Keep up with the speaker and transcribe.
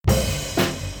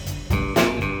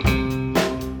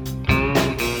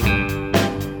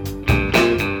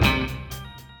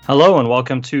Hello and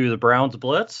welcome to the Browns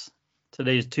Blitz.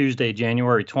 Today is Tuesday,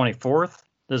 January 24th.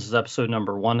 This is episode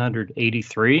number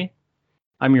 183.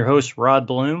 I'm your host, Rod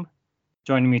Bloom.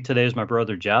 Joining me today is my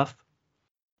brother, Jeff.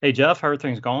 Hey, Jeff, how are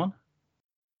things going?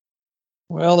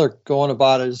 Well, they're going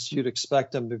about as you'd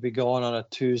expect them to be going on a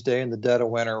Tuesday in the dead of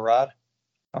winter, Rod.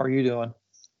 How are you doing?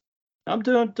 I'm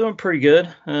doing pretty good.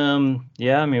 We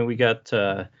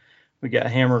got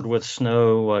hammered with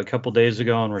snow a couple days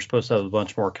ago, and we're supposed to have a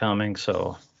bunch more coming,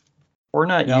 so we're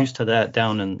not used to that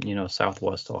down in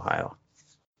Southwest Ohio.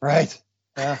 Right.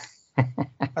 Yeah. I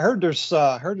heard there's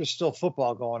still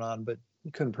football going on, but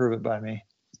you couldn't prove it by me.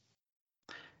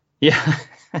 Yeah.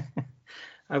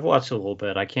 I've watched a little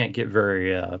bit. I can't get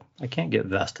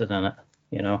vested in it,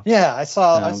 Yeah, I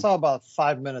saw about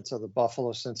 5 minutes of the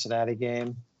Buffalo Cincinnati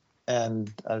game,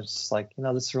 and I was just like,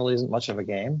 this really isn't much of a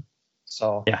game.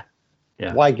 So yeah.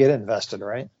 Why get invested,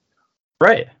 right?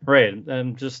 Right.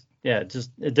 And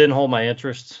it didn't hold my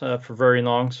interest for very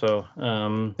long. So,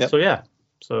 Yep.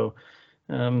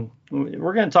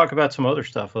 we're going to talk about some other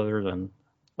stuff other than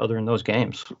those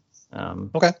games.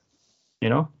 Okay.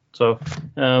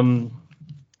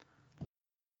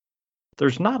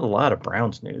 There's not a lot of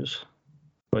Browns news,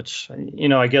 which,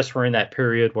 I guess we're in that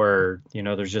period where,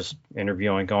 there's just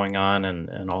interviewing going on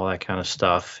and all that kind of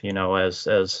stuff, as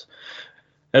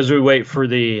we wait for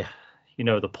the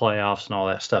playoffs and all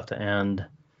that stuff to end.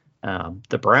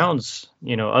 The Browns,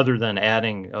 other than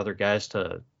adding other guys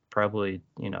to probably,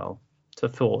 to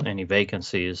fill any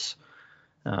vacancies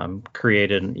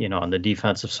created, on the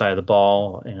defensive side of the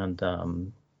ball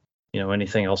and,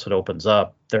 anything else that opens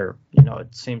up,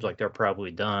 it seems like they're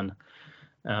probably done.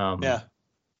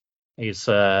 He's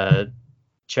Chad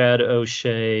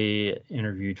O'Shea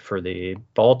interviewed for the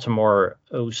Baltimore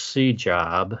OC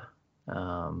job.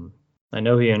 I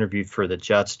know he interviewed for the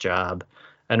Jets job.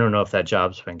 I don't know if that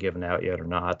job's been given out yet or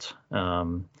not.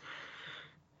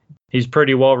 He's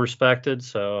pretty well respected,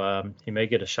 so he may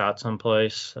get a shot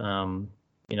someplace.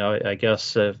 I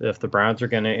guess if the Browns are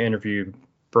going to interview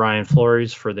Brian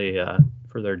Flores for their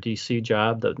DC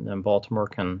job, then Baltimore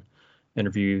can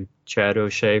interview Chad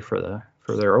O'Shea for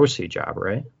their OC job,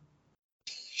 right?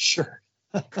 Sure.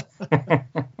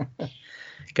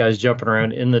 Guys jumping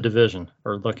around in the division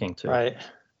or looking to.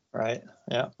 Right.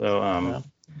 Yeah. So,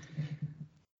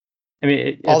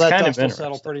 all that kind dust of will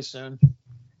settle pretty soon.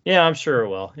 Yeah, I'm sure it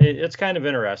will. It's kind of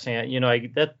interesting.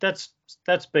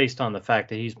 That's based on the fact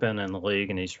that he's been in the league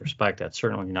and he's respected. That's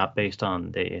certainly not based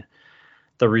on the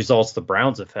results the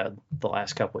Browns have had the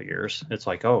last couple of years. It's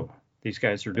like, oh, these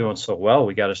guys are doing so well,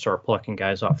 we got to start plucking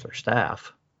guys off their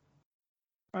staff.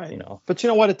 Right. But you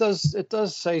know what? It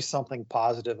does say something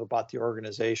positive about the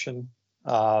organization.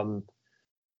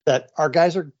 That our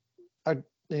guys are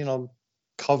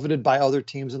coveted by other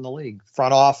teams in the league,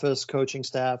 front office, coaching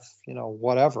staff,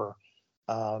 whatever.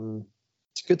 It's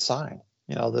a good sign,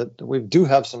 that we do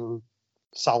have some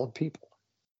solid people.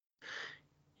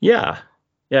 Yeah,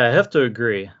 I have to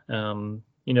agree.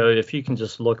 If you can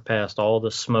just look past all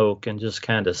the smoke and just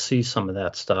kind of see some of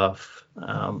that stuff,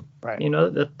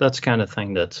 right. That's kind of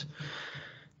thing that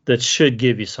should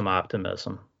give you some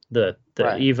optimism. That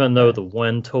right. Even though the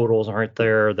win totals aren't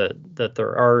there, that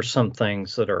there are some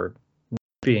things that are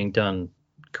being done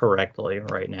correctly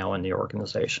right now in the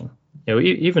organization.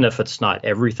 Even if it's not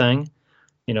everything,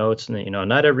 it's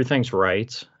not everything's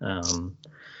right. At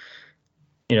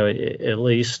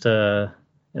least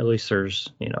there's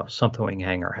something we can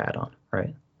hang our hat on,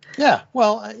 right? Yeah,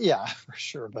 well, yeah, for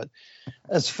sure. But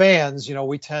as fans,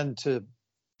 we tend to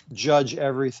judge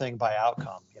everything by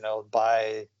outcome.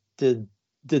 By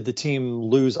did the team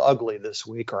lose ugly this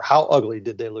week, or how ugly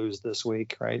did they lose this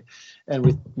week, right?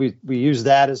 And we use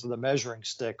that as the measuring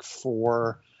stick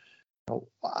for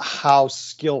how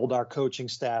skilled our coaching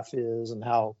staff is and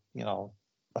how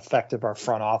effective our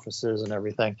front office is and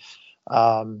everything.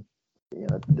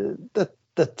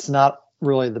 That's not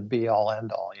really the be all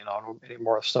end all, any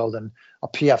more so than a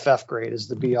PFF grade is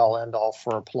the be all end all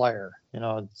for a player.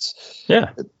 It's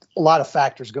a lot of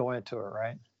factors go into it,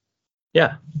 right?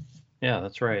 Yeah,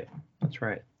 that's right.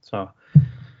 So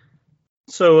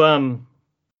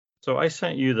I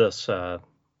sent you this, what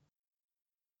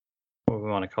we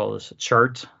want to call this, a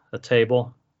chart, a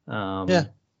table. And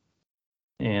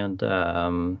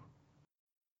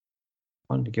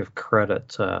wanted to give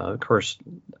credit. Of course,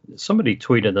 somebody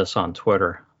tweeted this on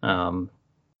Twitter,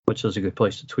 which is a good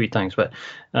place to tweet things. But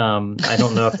I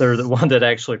don't know if they're the one that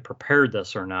actually prepared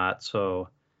this or not. So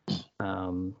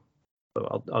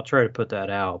I'll try to put that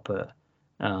out. But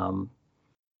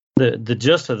the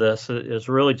gist of this is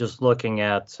really just looking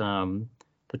at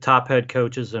the top head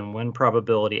coaches and win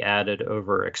probability added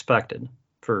over expected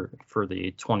for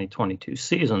the 2022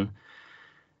 season.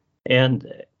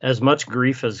 And as much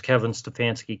grief as Kevin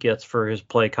Stefanski gets for his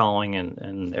play calling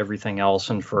and everything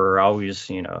else, and for always,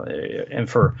 and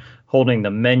for holding the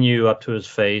menu up to his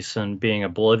face and being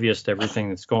oblivious to everything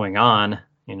that's going on,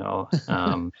 he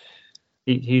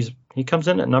comes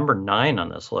in at number 9 on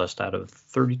this list out of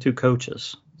 32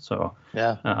 coaches. So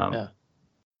yeah.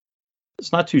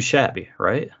 It's not too shabby,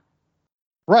 right?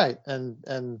 Right.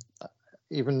 And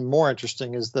even more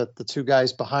interesting is that the two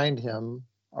guys behind him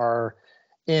are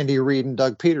Andy Reid and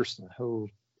Doug Peterson, who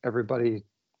everybody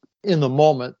in the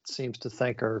moment seems to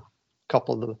think are a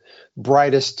couple of the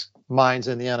brightest minds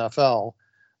in the NFL.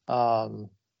 And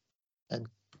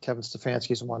Kevin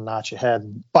Stefanski's one notch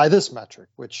ahead by this metric,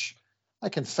 which I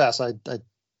confess I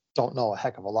don't know a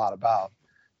heck of a lot about,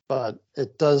 but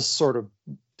it does sort of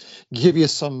give you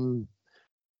some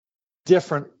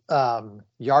different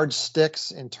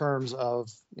yardsticks in terms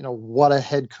of what a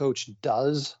head coach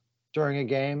does during a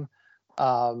game,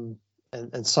 and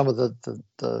some of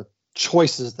the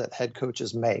choices that head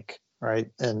coaches make,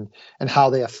 right, and how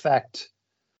they affect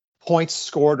points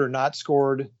scored or not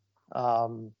scored,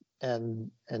 and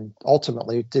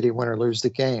ultimately did he win or lose the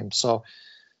game. So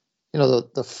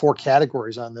the 4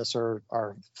 categories on this are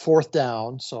fourth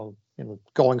down, so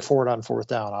going forward on fourth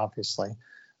down, obviously.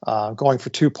 Going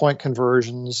for 2-point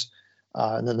conversions.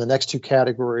 And then the next 2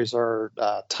 categories are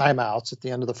timeouts at the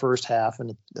end of the first half,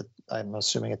 and I'm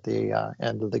assuming at the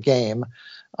end of the game.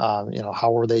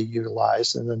 How were they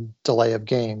utilized, and then delay of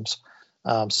games.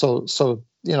 So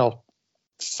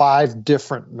 5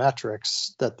 different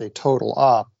metrics that they total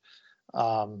up.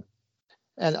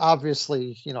 And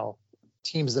obviously,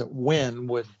 teams that win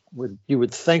would you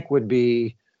would think would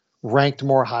be ranked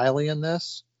more highly in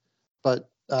this, but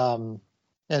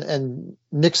and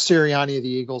Nick Sirianni of the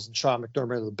Eagles and Sean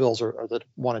McDermott of the Bills are the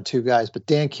 1 and 2 guys, but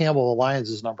Dan Campbell of the Lions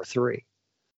is number 3.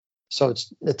 So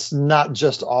it's not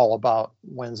just all about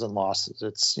wins and losses.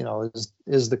 It's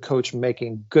is the coach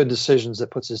making good decisions that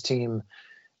puts his team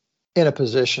in a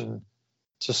position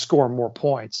to score more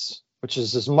points, which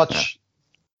is as much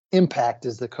impact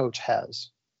as the coach has.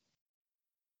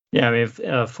 Yeah, I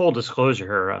mean, full disclosure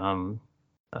here.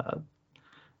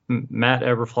 Matt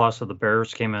Eberfloss of the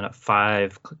Bears came in at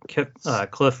 5.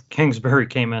 Cliff Kingsbury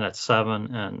came in at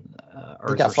 7, and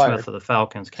Arthur Smith of the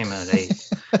Falcons came in at 8.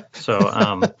 So,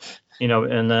 and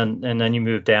then you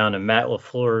move down, and Matt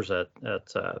LaFleur's at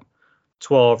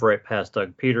 12, right past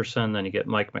Doug Peterson. Then you get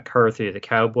Mike McCarthy of the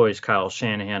Cowboys, Kyle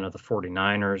Shanahan of the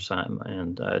 49ers,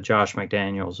 and Josh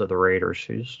McDaniels of the Raiders,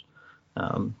 who's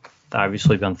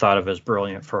obviously been thought of as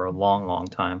brilliant for a long, long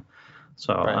time.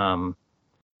 So, right.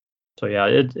 So yeah,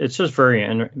 it's just very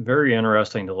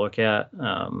interesting to look at.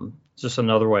 Just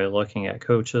another way of looking at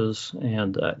coaches,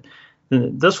 and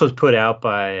this was put out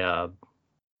by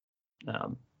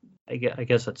I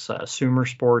guess it's Sumer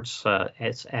Sports.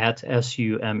 It's at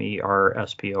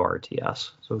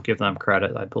SUMERSPORTS. So give them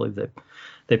credit. I believe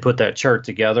they put that chart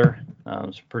together.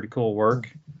 It's pretty cool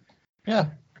work. Yeah.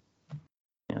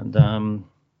 And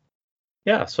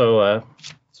so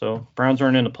Browns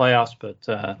aren't in the playoffs,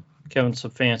 but Kevin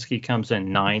Stefanski comes in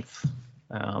 9th,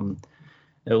 at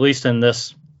least in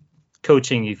this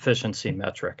coaching efficiency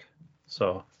metric.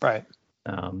 So right.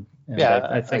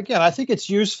 I think it's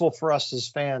useful for us as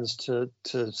fans to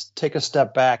take a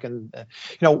step back, and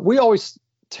we always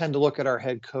tend to look at our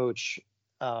head coach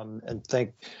and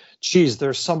think, geez,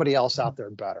 there's somebody else out there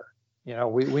better.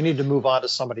 We need to move on to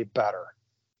somebody better,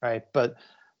 right? But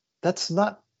that's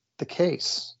not the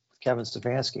case with Kevin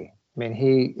Stefanski. I mean,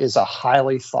 he is a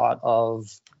highly thought of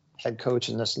head coach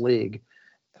in this league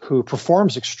who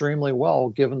performs extremely well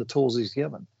given the tools he's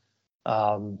given.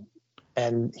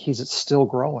 And he's still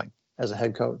growing as a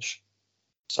head coach.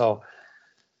 So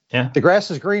the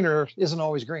grass is greener isn't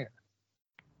always greener.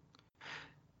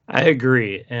 I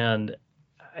agree. And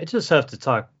I just have to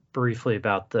talk briefly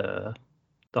about the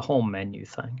whole menu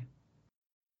thing.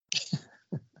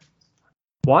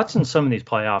 Watching some of these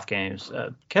playoff games,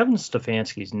 Kevin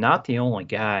Stefanski's not the only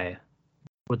guy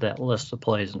with that list of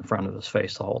plays in front of his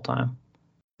face the whole time.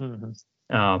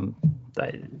 Mm-hmm.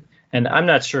 And I'm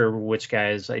not sure which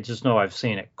guys. I just know I've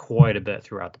seen it quite a bit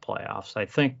throughout the playoffs. I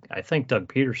think Doug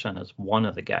Peterson is one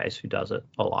of the guys who does it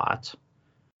a lot.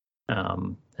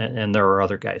 And there are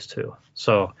other guys too.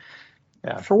 So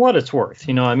for what it's worth,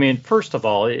 first of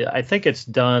all, I think it's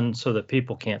done so that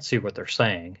people can't see what they're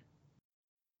saying.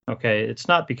 Okay, it's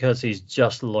not because he's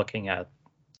just looking at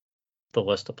the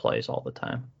list of plays all the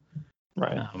time.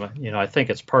 Right. I think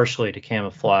it's partially to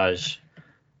camouflage,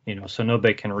 so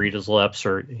nobody can read his lips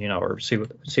or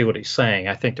see what he's saying.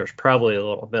 I think there's probably a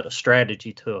little bit of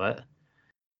strategy to it.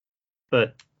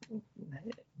 but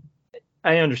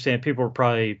I understand people are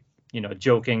probably,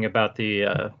 joking about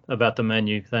the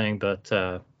menu thing, but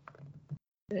I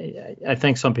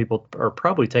think some people are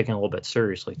probably taking it a little bit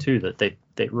seriously too, that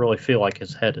they really feel like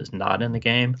his head is not in the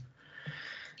game.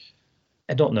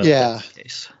 I don't know if that's the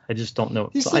case. I just don't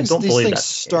know. I don't believe things that's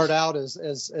start out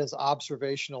as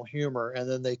observational humor, and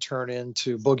then they turn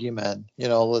into boogeymen.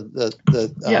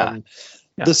 Yeah.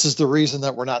 This is the reason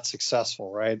that we're not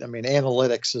successful, right? I mean,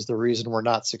 analytics is the reason we're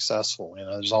not successful.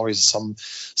 There's always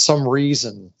some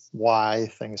reason why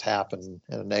things happen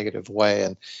in a negative way,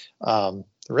 and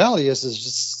the reality is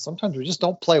just sometimes we just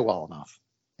don't play well enough.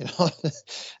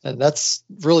 And that's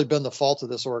really been the fault of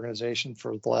this organization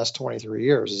for the last 23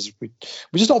 years is we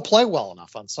just don't play well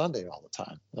enough on Sunday all the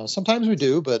time. Sometimes we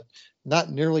do, but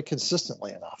not nearly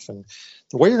consistently enough. And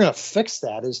the way you're going to fix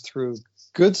that is through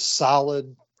good,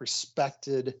 solid,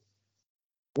 respected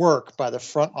work by the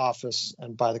front office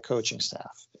and by the coaching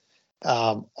staff.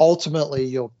 Ultimately,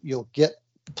 you'll get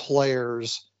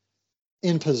players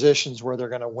in positions where they're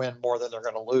going to win more than they're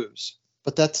going to lose.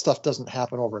 But that stuff doesn't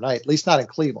happen overnight, at least not in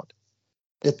Cleveland.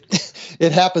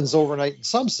 It happens overnight in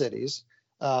some cities,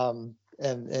 and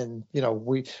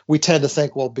we tend to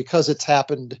think, well, because it's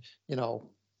happened,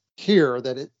 here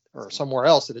or somewhere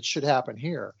else that it should happen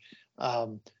here.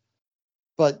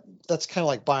 But that's kind of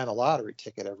like buying a lottery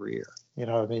ticket every year.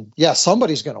 Yeah,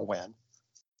 somebody's going to win,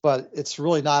 but it's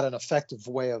really not an effective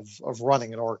way of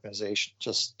running an organization.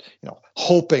 Just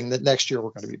hoping that next year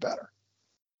we're going to be better.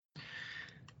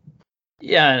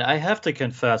 Yeah, I have to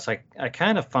confess, I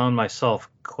kind of found myself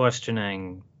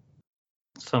questioning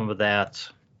some of that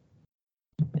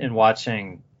in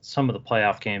watching some of the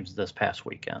playoff games this past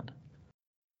weekend.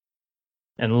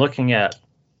 And looking at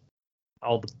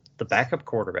all the backup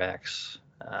quarterbacks,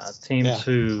 teams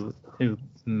who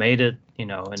made it, in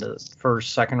the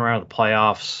first, second round of the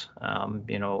playoffs,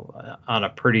 on a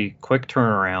pretty quick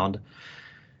turnaround,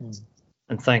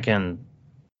 and thinking,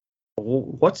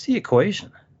 what's the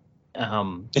equation?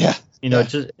 Just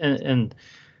and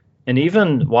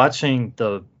even watching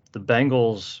the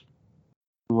Bengals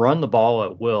run the ball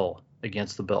at will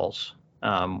against the Bills,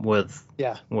 with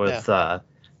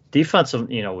defensive,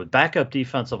 with backup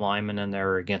defensive linemen in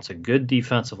there against a good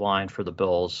defensive line for the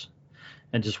Bills,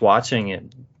 and just watching it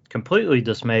completely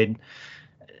dismayed,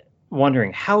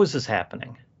 wondering how is this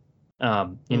happening?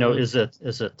 Is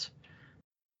it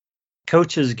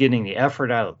coaches getting the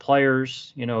effort out of the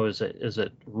players? Is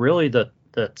it really that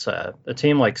a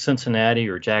team like Cincinnati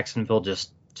or Jacksonville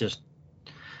just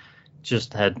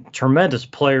had tremendous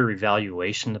player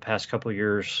evaluation the past couple of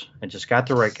years and just got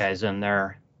the right guys in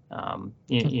there?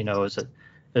 Is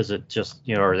it just,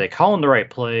 are they calling the right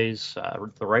plays,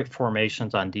 the right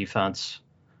formations on defense?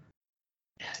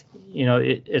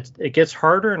 It gets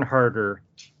harder and harder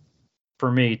for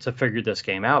me to figure this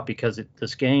game out because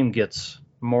this game gets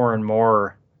more and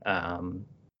more, I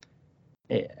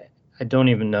don't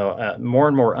even know, more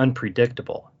and more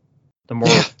unpredictable. The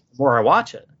more I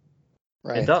watch it,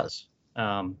 It does.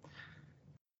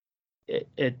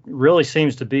 It really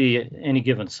seems to be any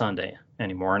given Sunday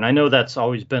anymore. And I know that's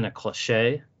always been a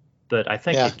cliche, but I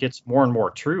think it gets more and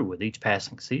more true with each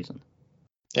passing season.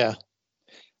 Yeah.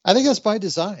 I think that's by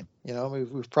design.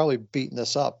 We've probably beaten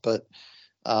this up, but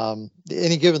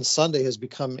any given Sunday has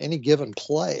become any given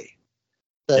play.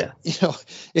 That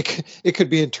it could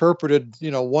be interpreted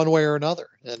one way or another,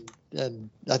 and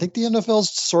I think the NFL's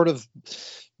sort of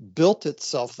built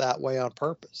itself that way on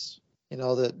purpose.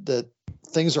 That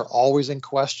things are always in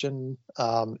question.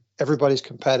 Everybody's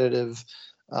competitive.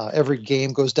 Every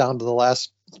game goes down to the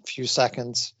last few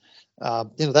seconds.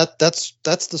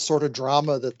 That's the sort of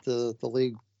drama that the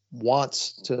league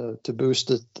wants to boost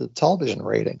the television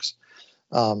ratings,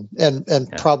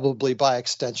 and probably by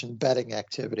extension betting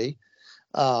activity.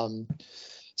 So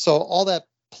all that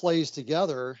plays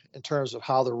together in terms of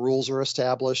how the rules are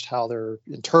established, how they're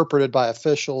interpreted by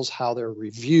officials, how they're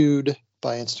reviewed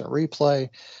by instant replay.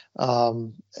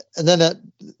 And then that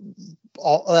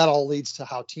all leads to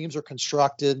how teams are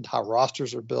constructed, how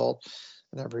rosters are built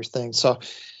and everything. So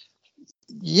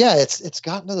it's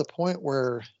gotten to the point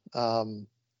where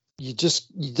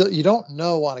you don't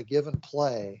know on a given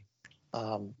play.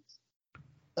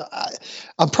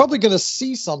 I'm probably going to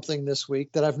see something this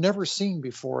week that I've never seen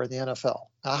before in the NFL.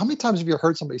 How many times have you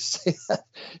heard somebody say that?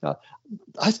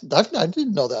 I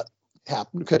didn't know that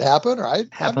could happen, or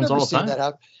I've never seen that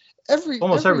happen.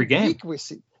 Almost every game week we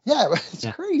see. Yeah, it's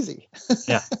crazy.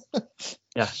 Yeah.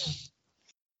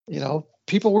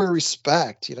 People we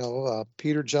respect.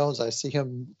 Peter Jones. I see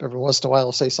him every once in a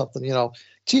while say something.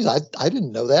 Geez, I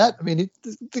didn't know that. I mean,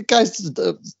 the guy's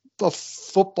the a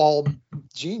football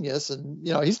genius, and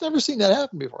he's never seen that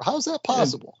happen before. How is that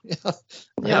possible?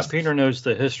 Yeah, Peter knows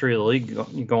the history of the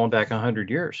league going back 100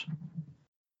 years.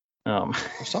 Or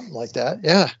something like that,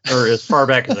 yeah. Or as far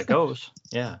back as it goes,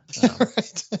 yeah.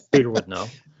 Right. Peter would know.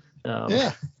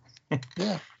 Yeah.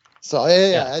 So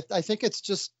I think it's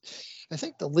just, I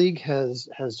think the league has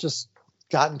just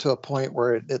gotten to a point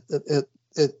where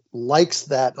it likes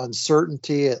that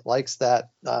uncertainty, it likes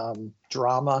that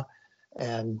drama,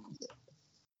 and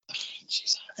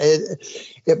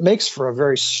it makes for a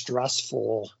very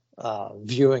stressful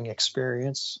viewing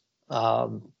experience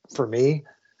for me.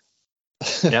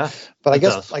 Yeah, but I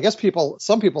guess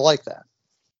some people like that.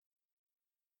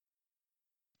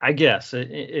 I guess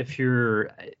if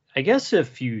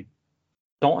you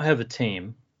don't have a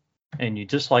team and you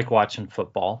just like watching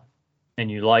football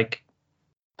and you like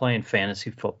playing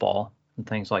fantasy football and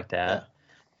things like that,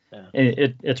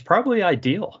 it's probably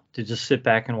ideal to just sit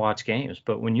back and watch games.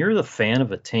 But when you're the fan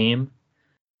of a team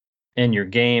and your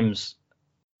games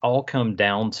all come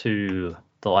down to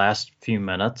the last few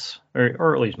minutes,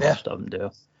 or at least most of them do,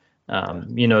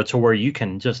 to where you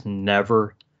can just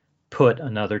never put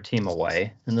another team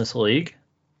away in this league.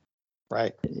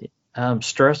 Right.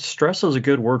 Stress is a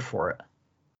good word for it.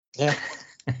 Yeah.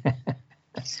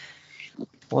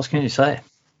 What can you say?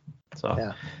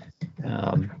 So,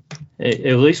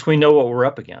 at least we know what we're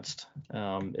up against.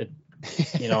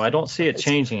 I don't see it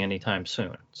changing anytime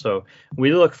soon. So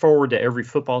we look forward to every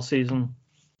football season,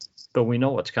 but we know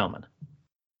what's coming.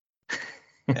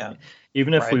 Yeah.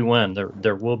 Even if we win,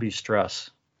 there will be stress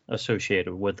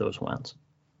associated with those wins.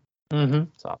 Mm-hmm.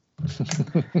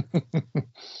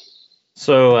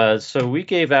 So we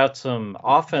gave out some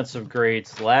offensive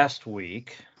grades last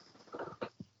week.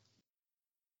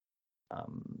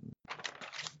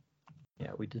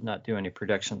 We did not do any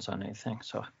predictions on anything,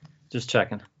 so just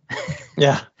checking.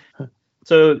 Yeah.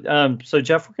 So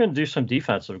Jeff, we're going to do some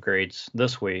defensive grades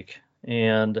this week,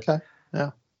 and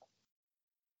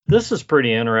this is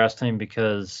pretty interesting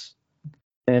because,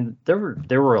 and there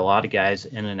were a lot of guys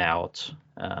in and out,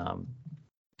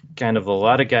 kind of a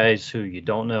lot of guys who you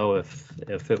don't know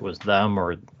if it was them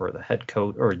or the head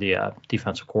coach or the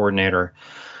defensive coordinator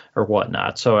or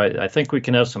whatnot. So I think we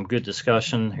can have some good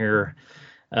discussion here.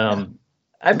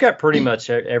 I've got pretty much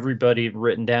everybody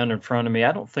written down in front of me.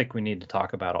 I don't think we need to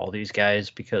talk about all these guys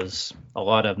because a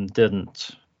lot of them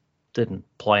didn't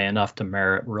play enough to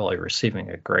merit really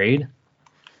receiving a grade.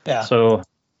 Yeah. So,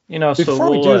 before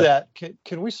we do that,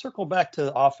 can we circle back to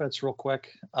the offense real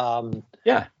quick?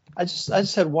 Yeah. I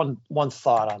just had one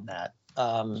thought on that.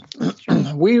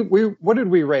 We what did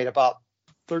we rate? About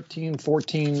 13,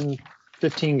 14,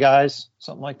 15 guys,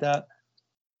 something like that.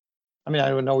 I mean, I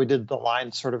don't know. We did the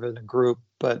line sort of in a group,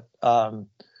 but probably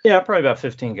about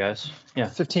 15 guys. Yeah,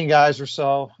 15 guys or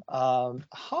so.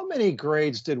 How many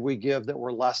grades did we give that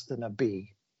were less than a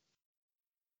B?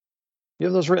 You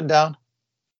have those written down?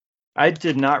 I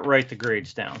did not write the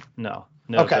grades down. No.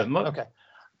 Okay. Okay.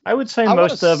 I would say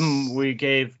most of them we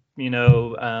gave,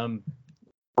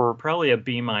 were probably a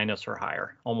B- or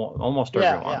higher. Almost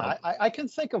everyone. Yeah. I can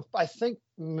think of, I think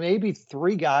maybe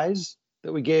 3 guys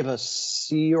that we gave a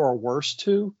C or worse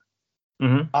to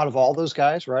out of all those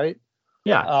guys, right?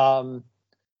 Yeah.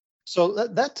 So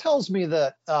that tells me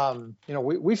that,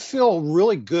 we feel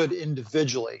really good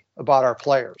individually about our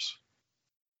players,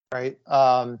 right?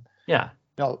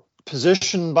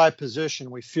 Position by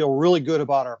position, we feel really good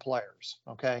about our players.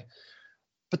 Okay.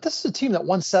 But this is a team that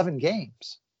won 7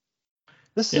 games.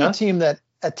 This is a team that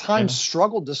at times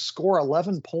struggled to score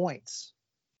 11 points.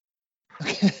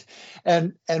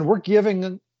 and we're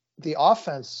giving the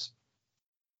offense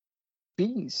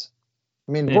B's.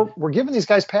 I mean, we're giving these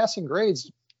guys passing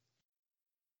grades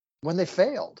when they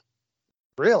failed.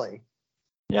 Really?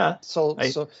 Yeah. So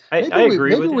I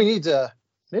agree with you.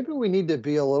 Maybe we need to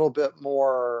be a little bit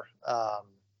more. I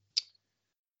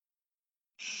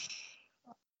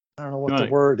don't know what the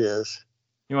word is.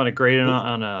 You want to grade it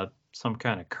on some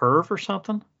kind of curve or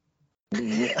something?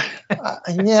 Yeah.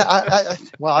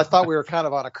 I thought we were kind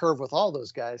of on a curve with all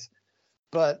those guys,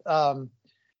 but I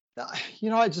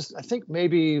think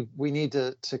maybe we need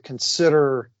to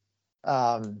consider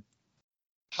how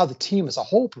the team as a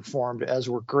whole performed as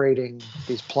we're grading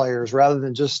these players, rather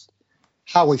than just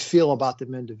how we feel about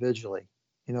them individually.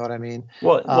 You know what I mean?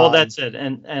 Well, that's it.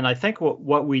 And I think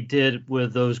what we did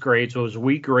with those grades was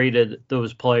we graded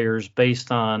those players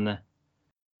based on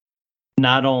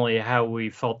not only how we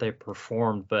felt they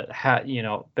performed, but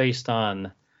based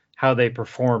on how they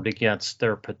performed against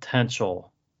their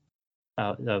potential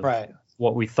of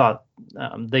what we thought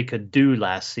they could do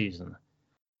last season.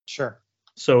 Sure.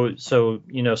 So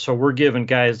we're giving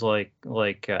guys like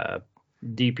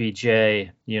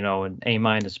DPJ, an A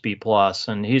minus B plus,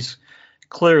 and he's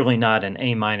clearly not an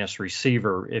A minus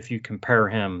receiver if you compare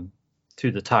him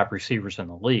to the top receivers in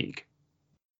the league.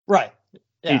 Right.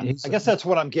 Yeah. He's, I guess that's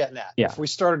what I'm getting at. Yeah. If we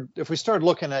started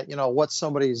looking at, what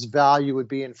somebody's value would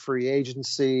be in free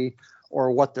agency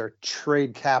or what their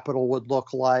trade capital would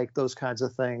look like, those kinds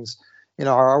of things,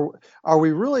 are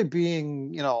we really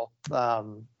being,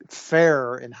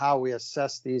 fair in how we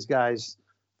assess these guys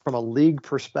from a league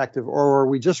perspective, or are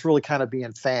we just really kind of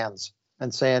being fans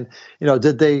and saying,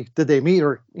 did they meet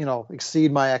or,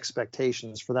 exceed my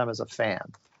expectations for them as a fan?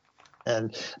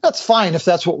 And that's fine if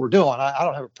that's what we're doing. I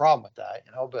don't have a problem with that,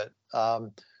 but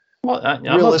well, I'm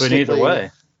open either way.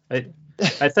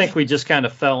 I think we just kind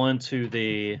of fell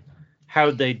into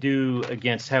how'd they do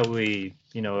against how we,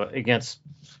 against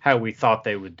how we thought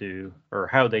they would do, or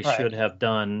how they should have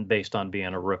done based on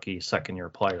being a rookie, second-year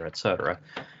player, et cetera.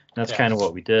 That's kind of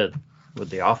what we did with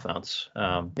the offense.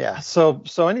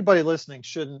 So anybody listening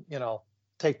shouldn't,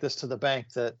 take this to the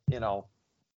bank that,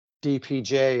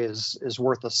 DPJ is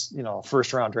worth a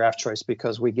first round draft choice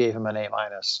because we gave him an A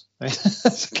minus. I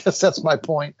guess that's my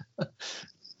point.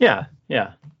 Yeah.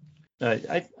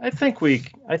 I think we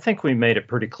made it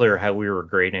pretty clear how we were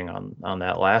grading on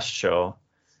that last show.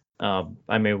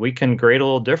 We can grade a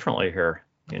little differently here,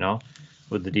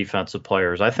 with the defensive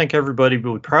players. I think everybody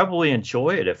would probably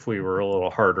enjoy it if we were a little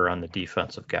harder on the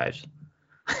defensive guys.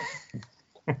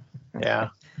 Yeah.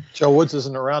 Joe Woods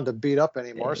isn't around to beat up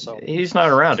anymore, so he's not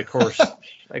around. Of course,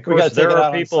 there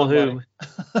are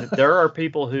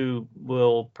people who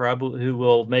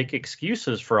will make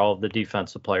excuses for all of the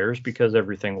defensive players because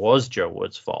everything was Joe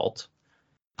Woods' fault.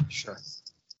 Sure,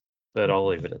 but I'll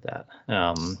leave it at that.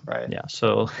 Right. Yeah.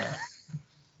 So. Yeah.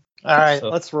 All right,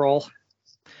 let's roll.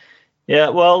 Yeah,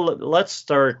 well, let's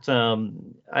start.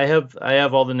 I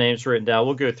have all the names written down.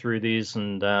 We'll go through these,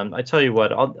 and I tell you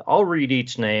what, I'll read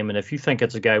each name, and if you think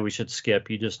it's a guy we should skip,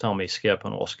 you just tell me skip,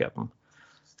 and we'll skip him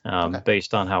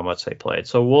based on how much they played.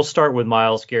 So we'll start with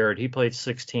Myles Garrett. He played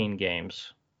 16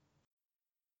 games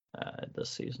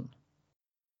this season.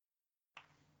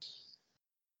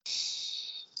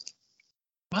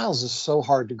 Myles is so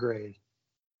hard to grade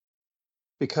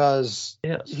because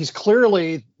yes. He's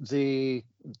clearly the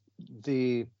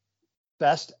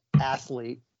best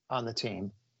athlete on the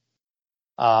team,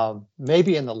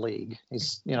 maybe in the league.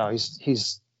 He's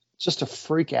just a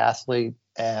freak athlete,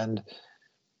 and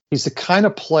he's the kind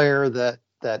of player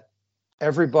that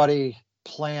everybody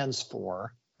plans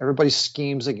for, everybody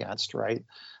schemes against, right?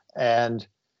 And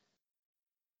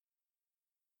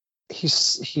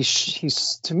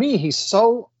he's to me, he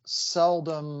so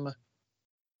seldom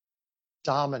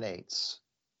dominates,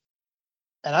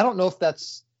 and I don't know if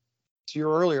that's, to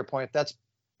your earlier point, if that's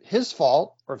his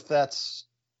fault or if that's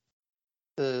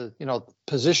the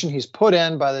position he's put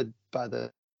in by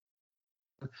the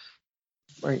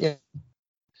I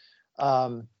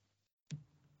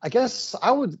guess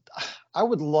I would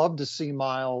love to see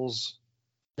Myles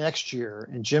next year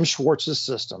in Jim Schwartz's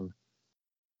system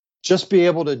just be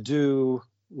able to do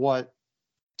what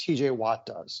TJ Watt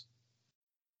does,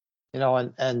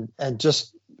 and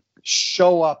just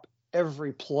show up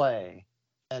every play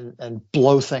and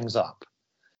blow things up.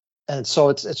 And so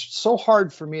it's so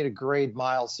hard for me to grade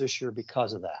Myles this year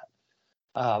because of that.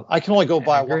 I can only go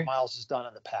by what Myles has done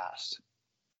in the past.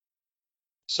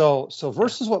 So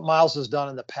versus what Myles has done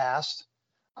in the past,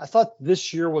 I thought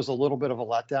this year was a little bit of a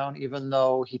letdown, even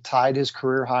though he tied his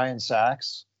career high in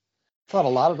sacks. I thought a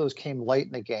lot of those came late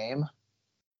in the game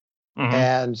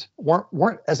and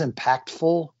weren't as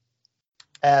impactful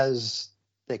as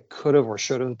they could have or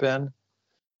should have been.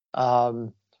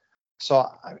 So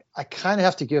I kind of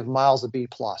have to give Myles a B+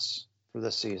 for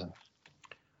this season.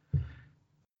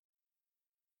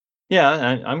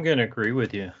 Yeah, I'm going to agree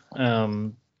with you.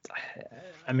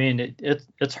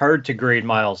 It's hard to grade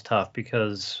Myles tough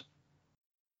because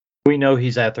we know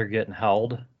he's out there getting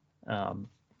held.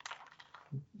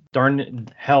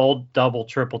 Held, double,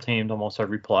 triple teamed almost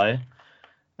every play.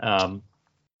 But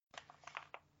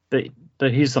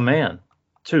he's the man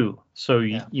too. So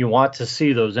you want to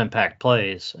see those impact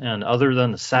plays. And other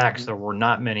than the sacks, there were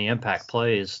not many impact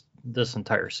plays this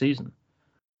entire season.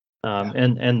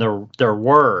 And there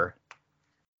were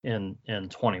in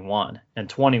 21. In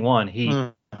 21,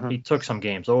 he took some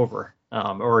games over,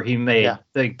 or he made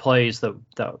big plays that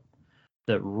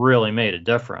really made a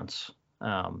difference.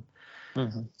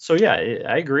 So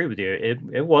I agree with you.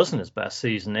 It wasn't his best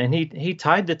season, and he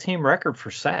tied the team record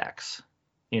for sacks.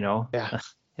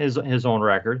 His own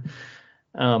record.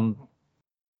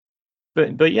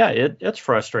 But yeah, it's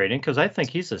frustrating because I think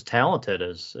he's as talented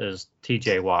as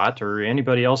T.J. Watt or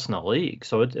anybody else in the league.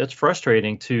 So it's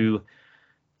frustrating to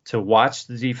watch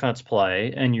the defense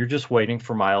play, and you're just waiting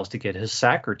for Miles to get his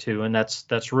sack or two, and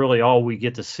that's really all we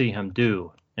get to see him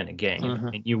do in a game. Mm-hmm.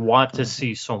 And you want to Mm-hmm.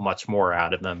 see so much more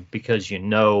out of him because you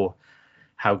know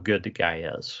how good the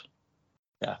guy is.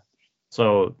 Yeah.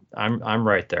 So I'm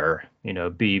right there,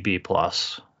 B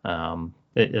plus.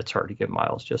 It's hard to give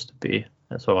Miles just a B.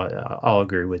 So I'll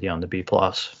agree with you on the B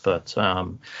plus. But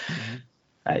Mm-hmm.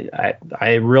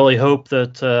 I really hope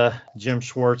that Jim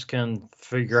Schwartz can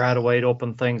figure out a way to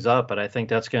open things up, but I think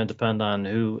that's going to depend on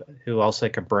who else they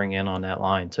can bring in on that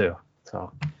line too.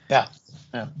 So yeah.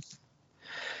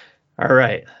 All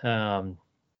right. The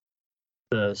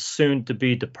soon to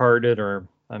be departed, or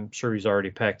I'm sure he's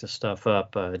already packed his stuff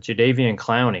up. Jadeveon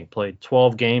Clowney played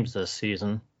 12 games this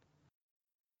season.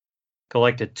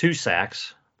 Collected 2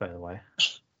 sacks, by the way.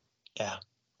 Yeah.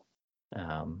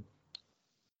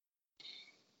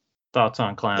 Thoughts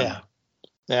on Clowney?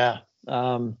 Yeah.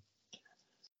 I'm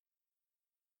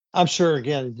sure,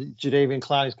 again, Jadeveon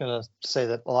Clowney's going to say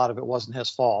that a lot of it wasn't his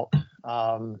fault.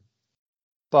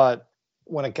 But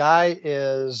when a guy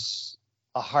is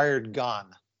a hired gun,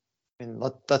 I mean,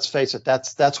 let's face it,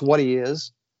 that's what he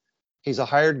is. He's a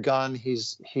hired gun.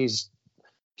 His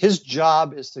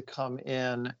job is to come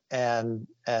in and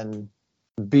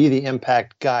be the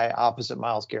impact guy opposite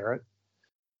Myles Garrett.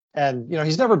 And,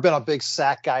 he's never been a big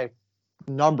sack guy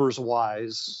numbers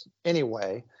wise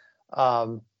anyway.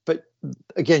 But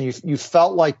again, you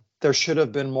felt like there should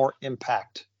have been more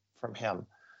impact from him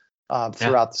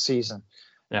throughout the season.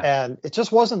 Yeah. And it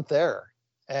just wasn't there.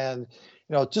 And,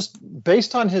 just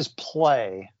based on his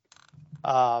play,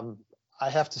 I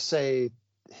have to say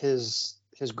his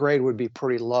grade would be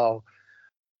pretty low.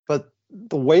 But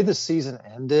the way the season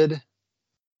ended,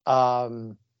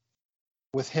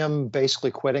 with him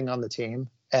basically quitting on the team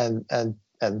and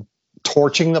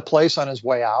torching the place on his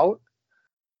way out,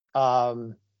 I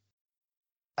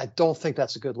don't think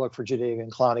that's a good look for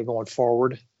Jadeveon Clowney going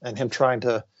forward, and him trying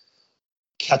to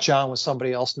catch on with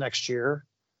somebody else next year.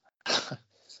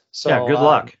 So yeah, good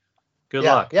luck. Good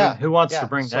luck. Yeah, who wants to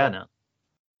bring that in?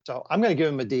 So I'm going to give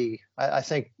him a D. I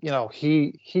think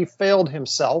he failed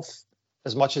himself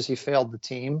as much as he failed the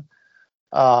team,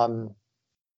 by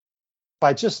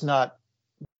just not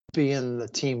being the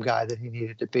team guy that he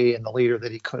needed to be and the leader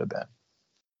that he could have been.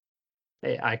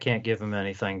 I can't give him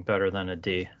anything better than a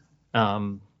D.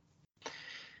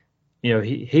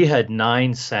 He had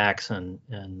 9 sacks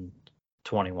in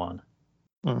 21,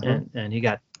 and he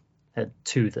had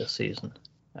 2 this season.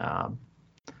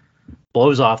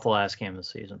 Blows off the last game of the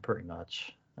season pretty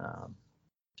much.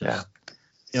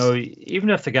 Even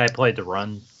if the guy played the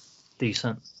run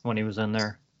decent when he was in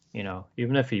there,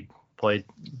 even if he played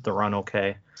the run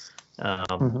okay,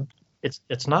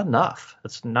 it's not enough.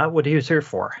 It's not what he was here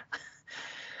for.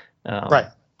 Right.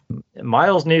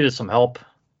 Miles needed some help,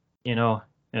 in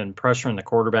pressuring the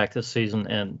quarterback this season,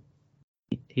 and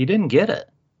he didn't get it.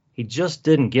 He just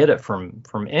didn't get it from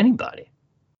anybody.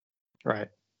 Right.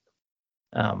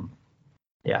 We'll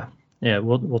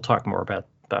talk more about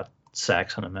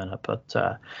sacks in a minute, but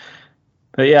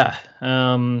yeah.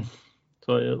 So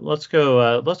let's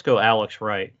go Alex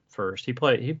Wright first. He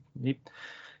played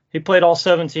all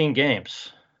 17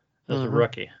 games as a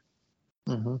rookie.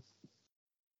 Mm-hmm.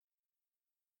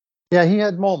 Yeah, he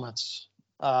had moments.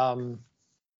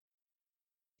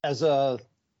 As a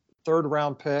 3rd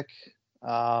round pick,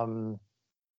 I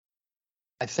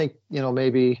think,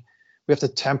 maybe we have to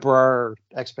temper our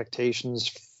expectations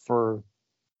for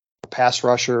a pass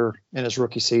rusher in his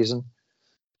rookie season.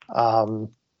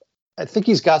 I think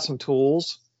he's got some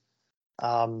tools.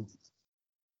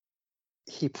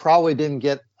 He probably didn't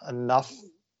get enough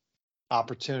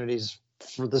opportunities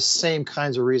for the same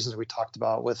kinds of reasons we talked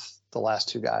about with the last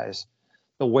 2 guys,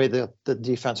 the way the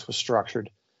defense was structured.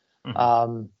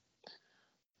 Mm-hmm.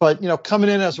 But, coming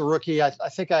in as a rookie, I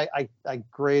think I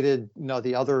graded,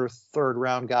 the other 3rd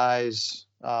round guys,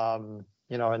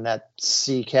 in that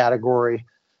C category.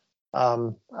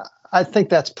 I think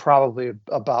that's probably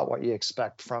about what you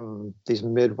expect from these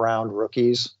mid-round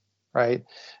rookies, right?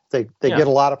 They get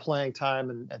a lot of playing time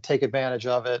and take advantage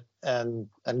of it and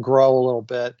grow a little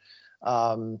bit.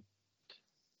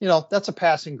 That's a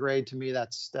passing grade to me.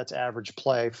 That's average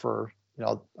play for,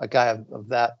 a guy of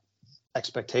that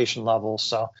expectation level.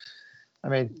 So, I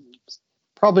mean,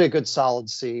 probably a good solid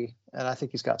C, and I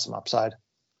think he's got some upside.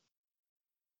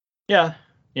 Yeah.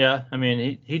 I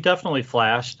mean, he definitely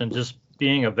flashed, and just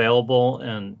being available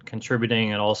and contributing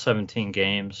in all 17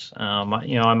 games. I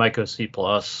might go C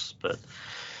plus, but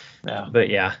Yeah. But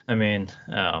yeah, I mean,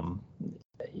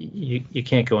 you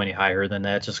can't go any higher than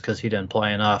that just because he didn't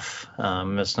play enough.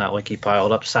 It's not like he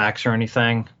piled up sacks or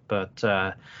anything. But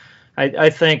I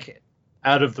think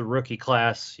out of the rookie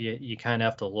class, you kind of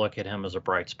have to look at him as a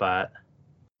bright spot.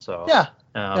 So Yeah.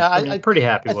 Yeah. pretty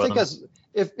happy I with think him. as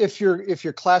if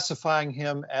you're classifying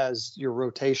him as your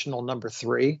rotational number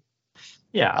 3,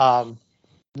 Yeah.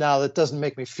 now that doesn't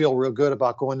make me feel real good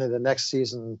about going into the next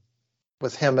season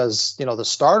with him as, the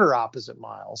starter opposite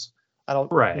Miles. I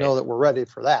don't know that we're ready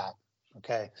for that.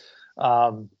 Okay.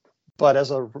 But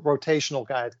as a rotational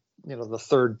guy, the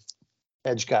third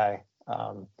edge guy,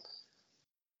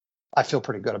 I feel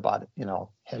pretty good about it,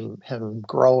 him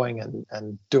growing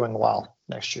and doing well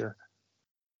next year.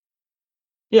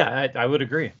 Yeah, I would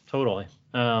agree totally.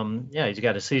 Yeah, he's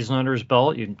got a season under his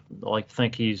belt. You'd like to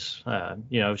think he's,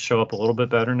 show up a little bit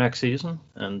better next season,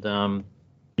 and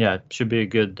yeah, it should be a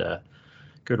good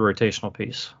rotational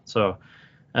piece. So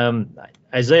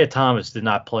Isaiah Thomas did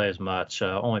not play as much.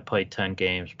 Only played 10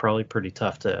 games. Probably pretty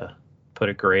tough to put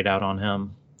a grade out on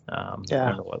him. I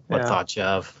don't know what thoughts you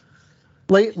have.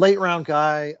 Late round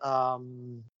guy.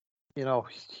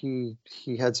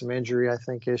 He had some injury, I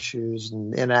think, issues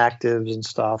and inactives and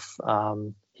stuff.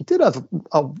 He did have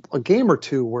a game or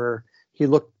two where he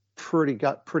looked pretty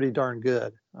darn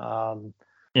good.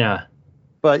 Yeah.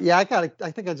 But yeah, I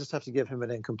think I just have to give him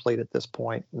an incomplete at this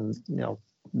point, and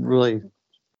really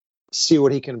see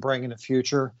what he can bring in the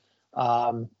future.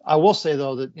 I will say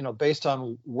though that based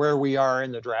on where we are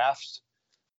in the draft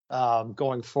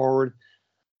going forward,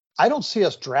 I don't see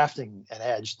us drafting an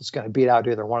edge that's going to beat out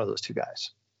either one of those two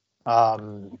guys.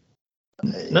 No.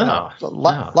 A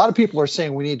lot of people are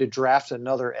saying we need to draft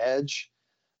another edge.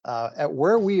 At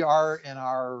where we are in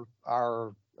our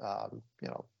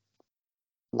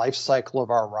life cycle of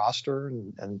our roster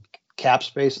and cap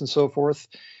space and so forth,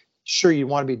 sure, you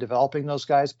want to be developing those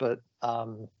guys, but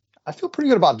I feel pretty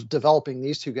good about developing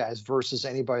these two guys versus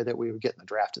anybody that we would get in the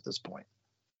draft at this point.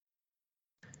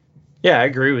 Yeah, I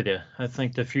agree with you. I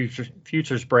think the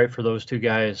future's bright for those two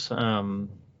guys.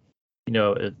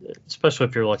 Especially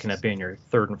if you're looking at being your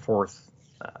third and fourth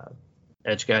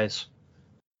edge guys.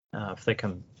 If they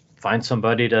can find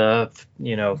somebody to,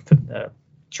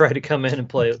 try to come in and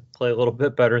play a little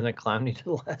bit better than Clowney did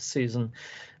last season.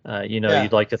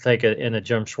 You'd like to think in a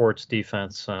Jim Schwartz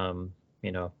defense, things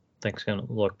going to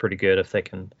look pretty good if they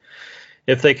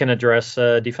can address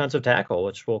defensive tackle,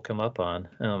 which we'll come up on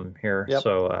here. Yep.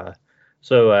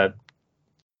 So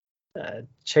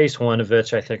Chase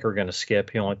Winovich, I think we're going to skip.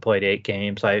 He only played 8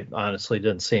 games. I honestly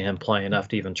didn't see him play enough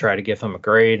to even try to give him a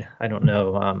grade. I don't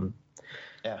know.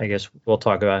 I guess we'll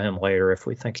talk about him later if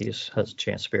we think he has a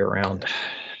chance to be around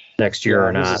next year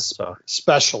or not. So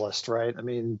specialist, right? I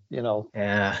mean,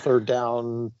 third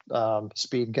down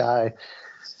speed guy.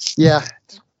 Yeah,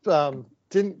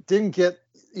 didn't get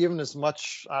even as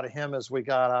much out of him as we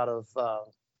got out of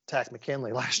Takk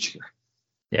McKinley last year.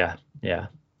 Yeah.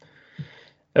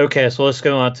 Okay, so let's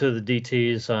go on to the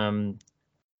DTs.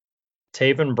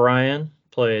 Taven Bryan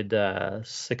played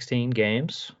 16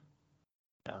 games.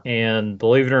 Yeah. And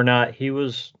believe it or not, he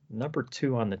was number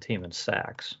 2 on the team in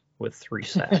sacks with 3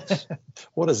 sacks.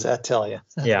 What does that tell you?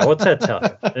 Yeah, what's that tell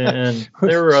you? And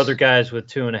there were other guys with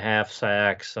 2.5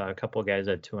 sacks. A couple of guys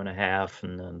had 2.5,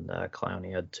 and then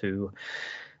Clowney had 2.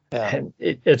 Yeah. And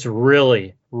it's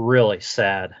really, really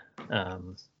sad,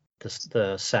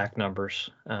 the sack numbers.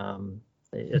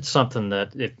 It's something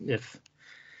that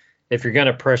if you're going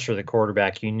to pressure the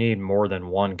quarterback, you need more than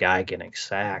one guy getting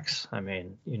sacks. I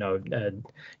mean, you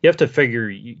have to figure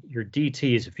your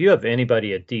DTs. If you have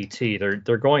anybody at DT,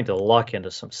 they're going to luck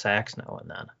into some sacks now and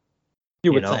then.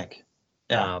 You would think.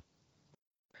 Yeah.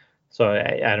 So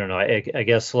I don't know. I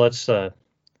guess let's try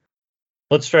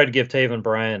to give Taven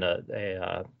Bryan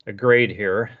a grade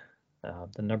here.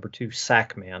 The number 2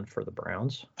 sack man for the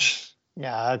Browns.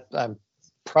 Yeah, I'm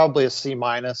probably a C-,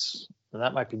 and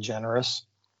that might be generous.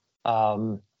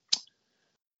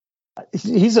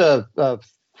 He's a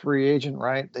free agent,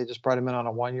 right? They just brought him in on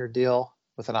a 1-year deal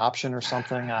with an option or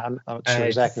something. I'm not sure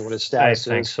exactly what his status is.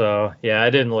 I think so. Yeah, I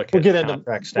didn't look at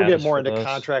contract status. We'll get more into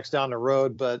contracts down the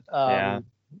road, but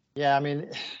yeah, I mean,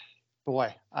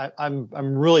 boy, I'm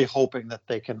really hoping that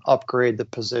they can upgrade the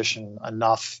position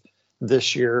enough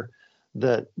this year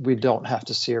that we don't have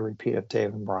to see a repeat of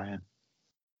Taven Bryan.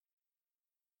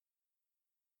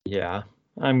 Yeah,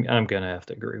 I'm gonna have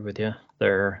to agree with you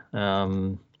there.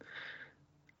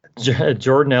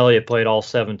 Jordan Elliott played all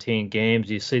 17 games.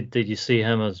 Did you see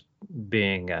him as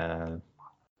being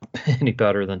any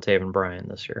better than Taven Bryan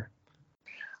this year?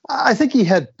 I think he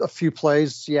had a few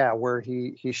plays, where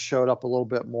he showed up a little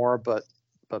bit more, but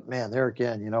but man, there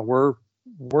again,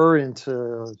 we're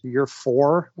into year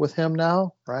 4 with him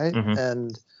now, right? Mm-hmm.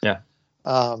 And yeah,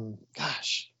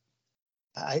 gosh,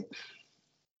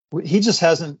 he just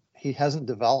hasn't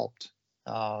developed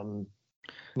much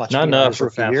not beyond enough his or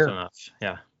rookie fast year. enough.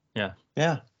 Yeah, yeah,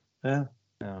 Yeah, yeah,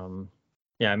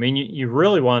 yeah. I mean, you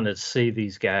really want to see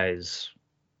these guys,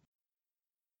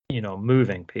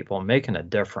 moving people and making a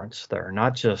difference there,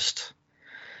 not just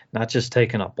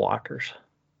taking up blockers.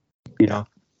 You know.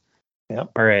 yeah.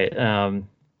 All right.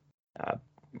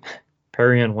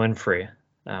 Perrion Winfrey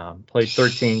played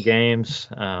 13 games.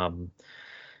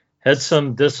 Had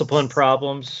some discipline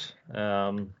problems.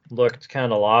 Looked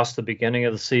kind of lost the beginning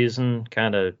of the season.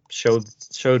 Kind of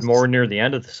showed more near the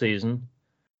end of the season.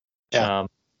 Yeah.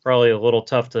 Probably a little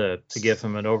tough to give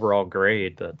him an overall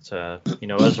grade, but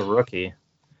as a rookie,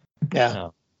 Yeah.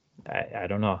 I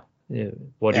don't know.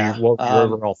 What Yeah. were your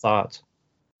overall thoughts?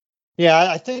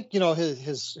 Yeah, I think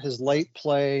his late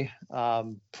play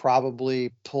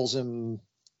probably pulls him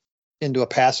into a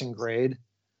passing grade.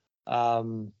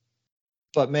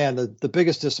 But man, the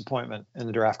biggest disappointment in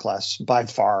the draft class by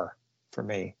far for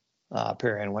me,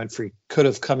 Perrion Winfrey could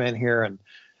have come in here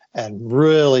and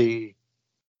really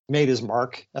made his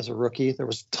mark as a rookie. There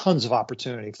was tons of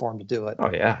opportunity for him to do it.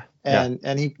 Oh yeah,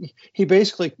 and he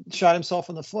basically shot himself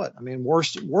in the foot. I mean,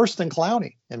 worse than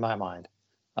Clowney in my mind,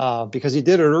 because he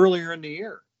did it earlier in the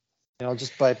year.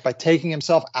 Just by taking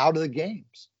himself out of the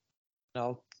games.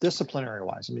 Disciplinary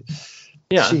wise. I mean,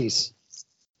 yeah. Jeez.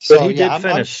 So he did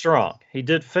finish strong. He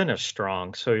did finish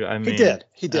strong. So I mean, he did.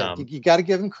 You got to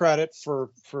give him credit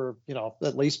for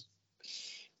at least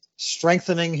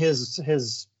strengthening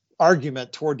his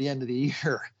argument toward the end of the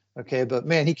year. Okay, but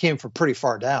man, he came from pretty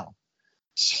far down.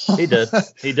 So, he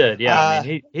did. Yeah, I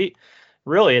mean, he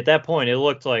really at that point it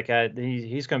looked like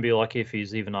he's going to be lucky if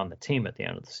he's even on the team at the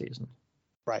end of the season.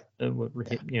 Right. It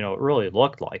really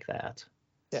looked like that.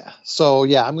 Yeah. So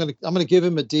yeah, I'm gonna give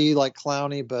him a D like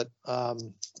Clowney, but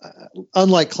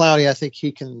unlike Clowney, I think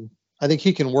he can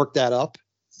work that up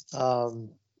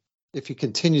if he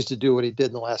continues to do what he did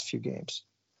in the last few games.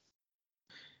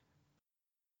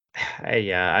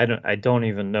 I don't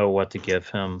even know what to give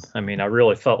him. I mean, I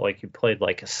really felt like he played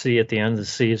like a C at the end of the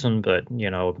season, but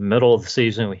middle of the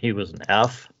season he was an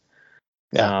F.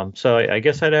 Yeah. So I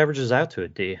guess that averages out to a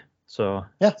D. So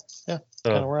yeah. So,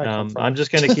 kind of where I come from. I'm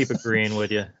just going to keep agreeing with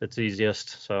you. It's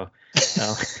easiest. So,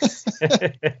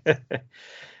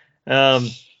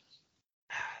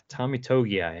 Tommy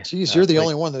Togiai. Geez, you're the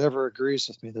only one that ever agrees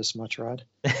with me this much, Rod.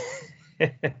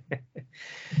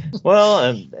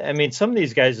 Well, I mean, some of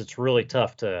these guys, it's really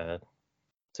tough to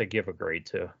give a grade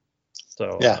to.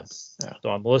 So, yeah. So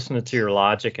I'm listening to your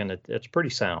logic, and it's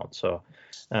pretty sound. So,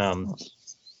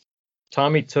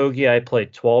 Tommy Togiai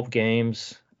played 12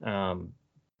 games. I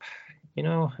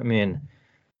mean,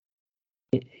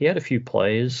 he had a few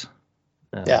plays.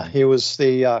 Yeah, he was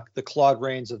the Claude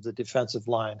Rains of the defensive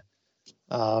line.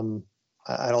 I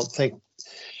don't think,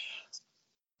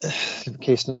 in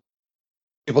case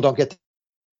people don't get,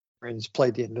 Rains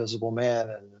played the Invisible Man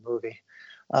in the movie.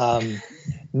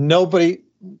 Nobody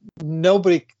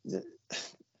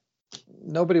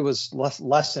was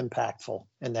less impactful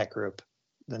in that group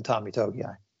than Tommy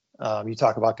Togiai. You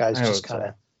talk about guys just kind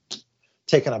of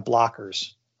taking up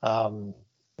blockers. I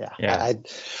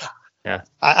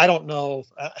don't know,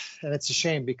 and it's a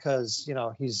shame because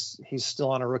he's still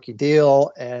on a rookie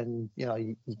deal, and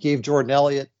you gave Jordan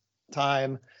Elliott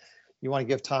time. You want to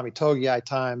give Tommy Togiai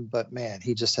time, but man,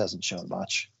 he just hasn't shown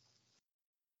much.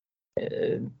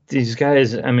 These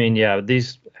guys, I mean,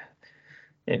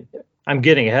 I'm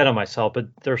getting ahead of myself, but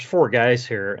there's 4 guys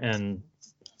here, and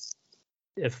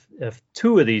if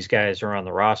 2 of these guys are on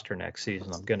the roster next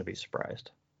season, I'm going to be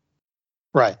surprised.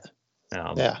 Right.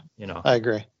 Yeah. I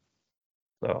agree.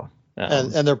 So,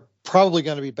 and they're probably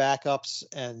going to be backups,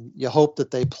 and you hope that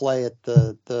they play at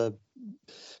the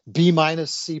B-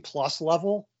 C+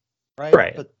 level, right?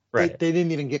 Right. But right. They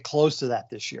didn't even get close to that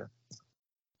this year.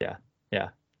 Yeah.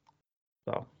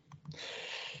 So,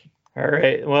 all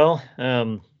right. Well,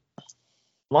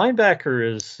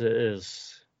 linebacker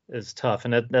is tough,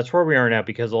 and that's where we are now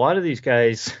because a lot of these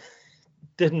guys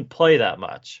didn't play that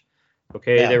much.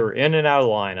 Okay, they were in and out of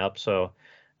the lineup. So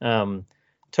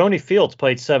Tony Fields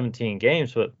played 17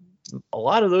 games, but a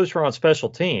lot of those were on special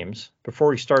teams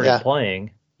before he started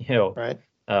playing. Right.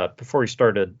 Before he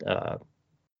started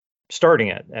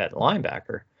starting at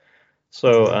linebacker.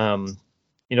 So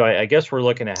I guess we're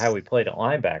looking at how we played at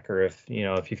linebacker.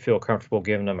 If you feel comfortable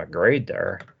giving him a grade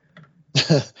there,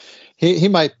 he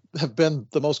might have been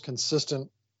the most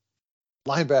consistent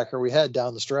linebacker we had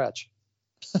down the stretch,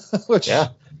 which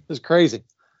is crazy.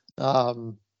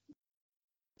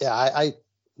 yeah, I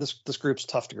this group's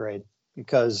tough to grade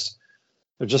because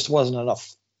there just wasn't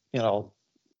enough,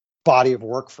 body of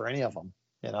work for any of them.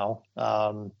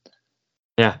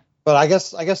 Yeah. But I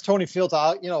guess Tony Fields,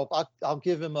 I'll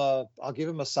give him a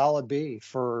solid B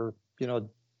for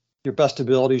your best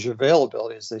abilities, your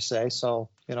availability, as they say. So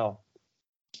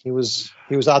he was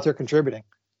out there contributing.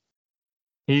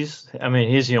 He's the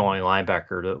only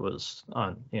linebacker that was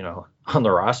on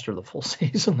the roster the full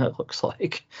season. That looks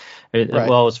like, Right.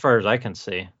 well, as far as I can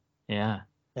see, yeah.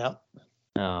 Yeah.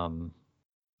 On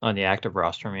the active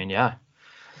roster, yeah.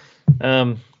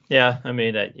 Yeah,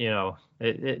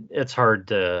 it's hard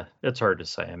to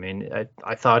say.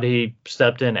 I thought he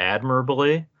stepped in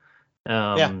admirably.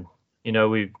 Yeah.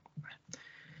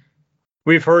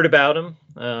 We've heard about him,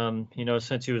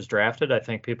 since he was drafted. I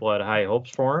think people had high hopes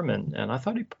for him, and I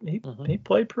thought he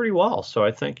played pretty well. So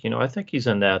I think he's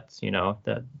in that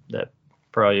that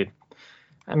probably.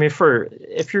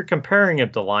 If you're comparing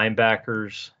him to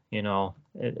linebackers,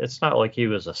 it's not like he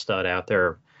was a stud out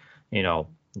there,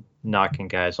 knocking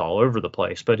guys all over the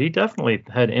place, but he definitely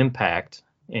had impact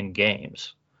in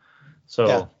games.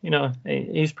 So,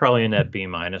 he's probably in that B-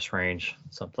 range,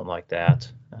 something like that.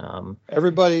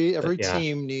 Every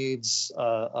team needs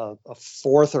a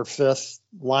fourth or fifth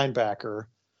linebacker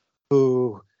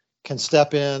who can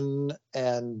step in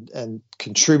and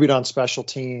contribute on special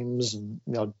teams and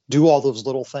do all those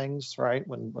little things, right?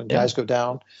 When guys go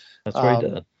down. That's what he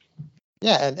did.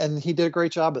 Yeah, and he did a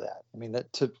great job of that.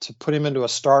 To put him into a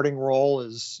starting role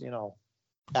is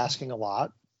asking a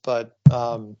lot, but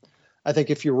I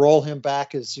think if you roll him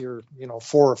back as your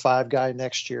 4 or 5 guy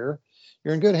next year,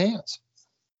 you're in good hands.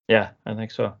 Yeah, I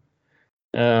think so.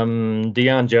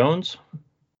 Deion Jones,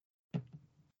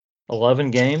 11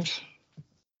 games.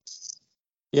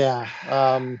 Yeah,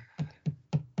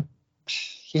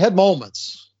 he had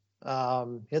moments.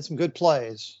 He had some good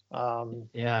plays.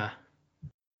 Yeah,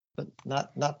 but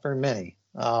not very many.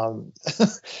 And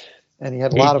he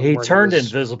had a lot of them. He turned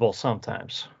invisible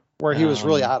sometimes, where he was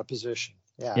really out of position.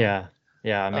 Yeah.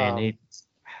 He.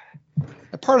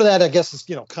 Part of that, I guess, is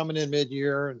coming in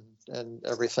mid-year and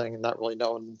everything, and not really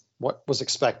knowing what was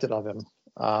expected of him.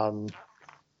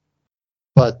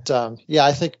 But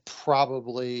I think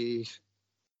probably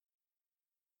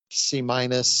C-,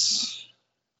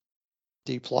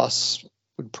 D+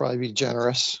 would probably be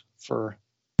generous for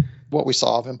what we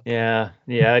saw of him. Yeah,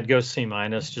 I'd go C-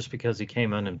 just because he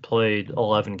came in and played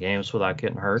 11 games without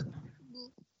getting hurt.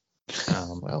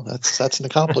 Well, that's an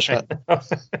accomplishment.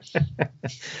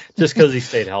 Just because he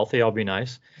stayed healthy, I'll be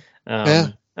nice.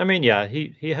 Yeah.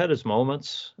 He had his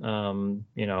moments.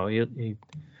 He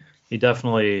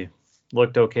definitely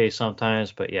looked okay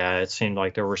sometimes, but it seemed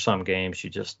like there were some games you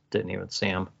just didn't even see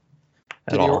him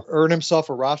at all. Did he earn himself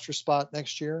a roster spot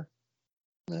next year?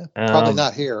 Probably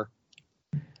not here.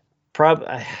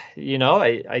 I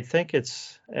think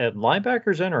it's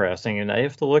linebacker's interesting, and I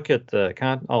have to look at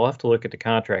I'll have to look at the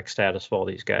contract status of all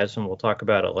these guys, and we'll talk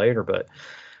about it later. But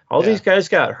all these guys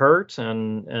got hurt,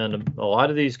 and a lot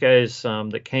of these guys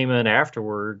that came in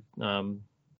afterward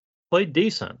played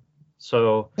decent.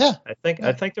 So I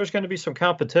think there's going to be some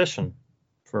competition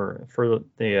for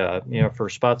the for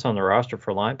spots on the roster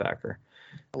for linebacker.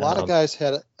 A lot of guys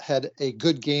had a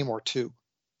good game or two.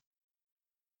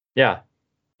 Yeah,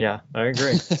 I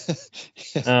agree.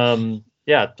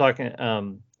 Talking.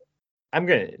 I'm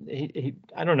gonna.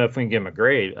 I don't know if we can give him a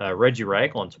grade. Reggie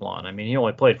Ragland's one. He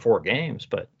only played 4 games,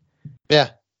 but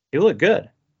he looked good.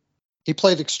 He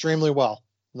played extremely well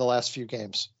in the last few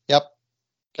games. Yep,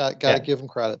 got to give him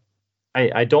credit.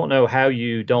 I don't know how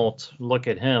you don't look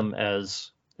at him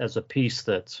as a piece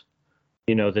that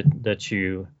that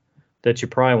you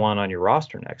probably want on your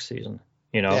roster next season.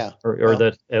 Or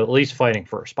that at least fighting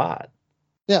for a spot.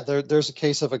 Yeah, there's a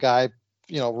case of a guy,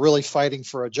 really fighting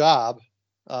for a job,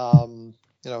 who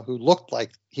looked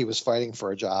like he was fighting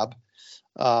for a job.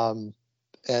 And,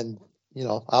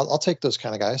 I'll take those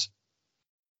kind of guys.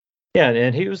 Yeah,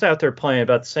 and he was out there playing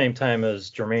about the same time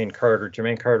as Jermaine Carter.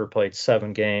 Jermaine Carter played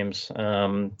 7 games.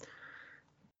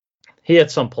 He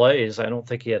had some plays. I don't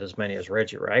think he had as many as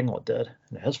Reggie Ragland did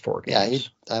in his 4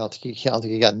 games. I don't think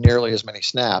he got nearly as many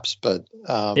snaps, but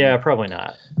probably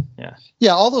not.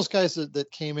 Yeah, all those guys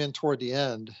that came in toward the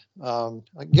end, I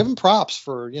give them props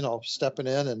for stepping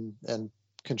in and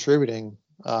contributing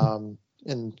in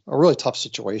a really tough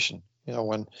situation.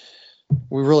 When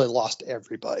we really lost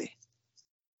everybody.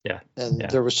 And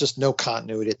there was just no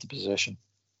continuity at the position.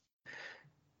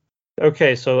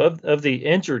 Okay, so of the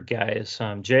injured guys,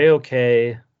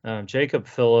 JOK, Jacob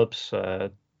Phillips, I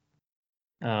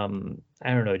don't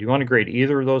know. Do you want to grade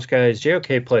either of those guys?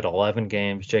 JOK played 11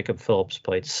 games. Jacob Phillips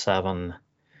played 7.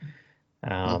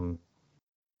 Um,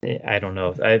 I don't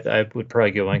know. I would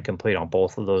probably go incomplete on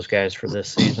both of those guys for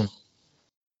this season.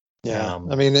 Yeah,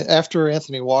 I mean, after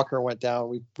Anthony Walker went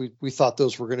down, we thought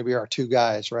those were going to be our two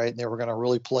guys, right? And they were going to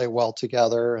really play well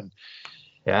together, and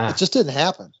it just didn't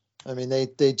happen. I mean, they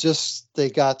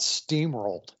got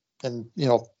steamrolled, and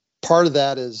part of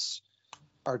that is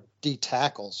our D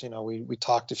tackles. We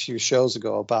talked a few shows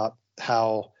ago about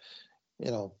how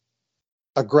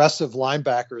aggressive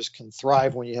linebackers can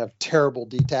thrive when you have terrible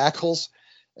D tackles,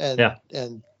 and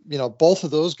both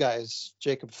of those guys,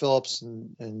 Jacob Phillips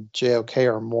and JOK,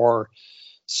 are more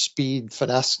speed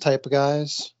finesse type of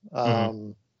guys.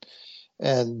 And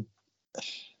when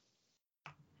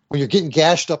you're getting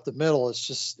gashed up the middle,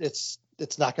 it's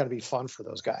not going to be fun for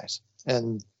those guys.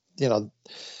 And,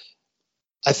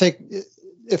 I think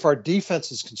if our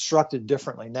defense is constructed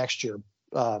differently next year,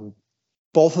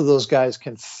 both of those guys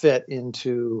can fit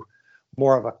into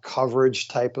more of a coverage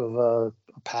type of a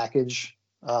package.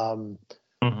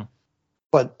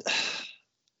 But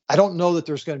I don't know that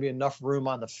there's going to be enough room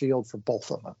on the field for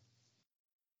both of them.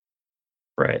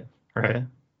 Right.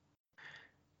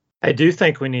 I do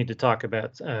think we need to talk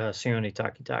about Sione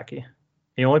Takitaki.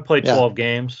 He only played 12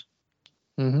 games,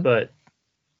 but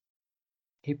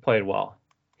he played well.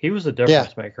 He was a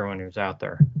difference maker when he was out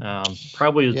there.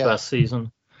 Probably his best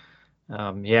season.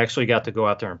 He actually got to go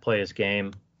out there and play his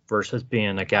game versus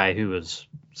being a guy who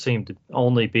seemed to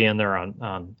only be in there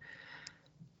on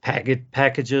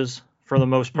packages for the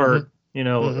most part,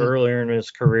 earlier in his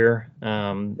career.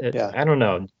 I don't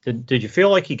know. Did you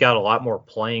feel like he got a lot more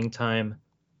playing time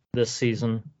this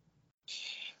season?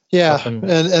 Yeah.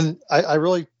 And I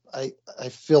really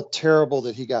feel terrible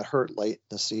that he got hurt late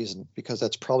in the season, because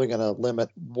that's probably going to limit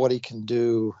what he can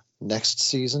do next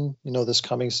season, this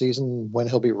coming season, when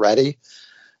he'll be ready.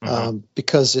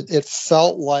 Because it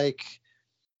felt like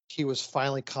he was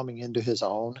finally coming into his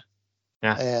own.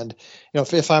 Yeah. And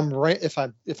if I'm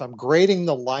grading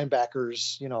the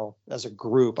linebackers, as a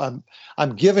group,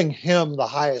 I'm giving him the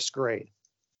highest grade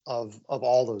of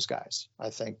all those guys. I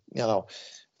think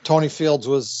Tony Fields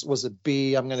was a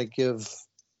B. I'm going to give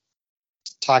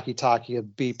Takitaki a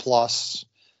B plus.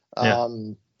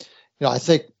 I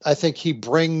think he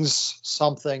brings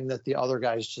something that the other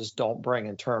guys just don't bring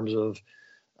in terms of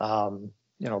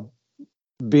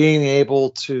being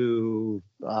able to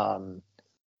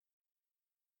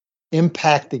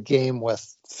impact the game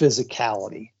with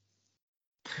physicality,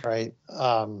 right?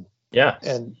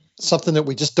 And something that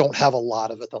we just don't have a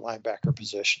lot of at the linebacker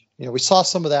position. We saw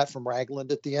some of that from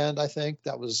Ragland at the end. I think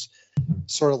that was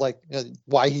sort of like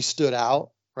why he stood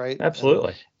out, right?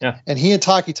 Absolutely. And he and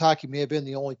Takitaki may have been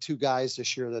the only two guys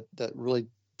this year that really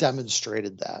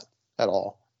demonstrated that at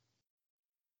all.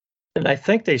 And I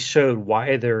think they showed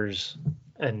why there's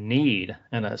a need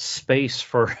and a space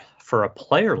for a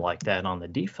player like that on the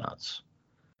defense.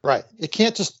 Right. It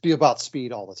can't just be about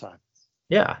speed all the time.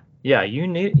 Yeah. You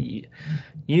need,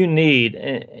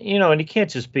 and you can't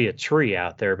just be a tree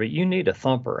out there, but you need a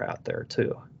thumper out there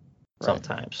too.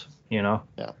 Sometimes,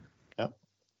 Yeah.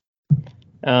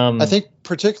 I think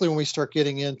particularly when we start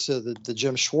getting into the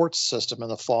Jim Schwartz system in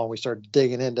the fall, and we start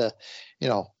digging into,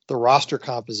 the roster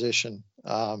composition,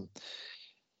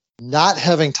 not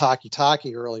having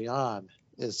Takitaki early on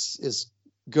is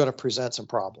going to present some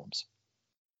problems.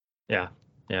 Yeah.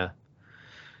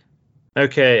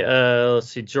 Okay. Let's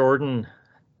see. Jordan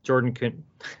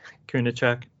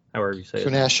Kunashek, however you say it.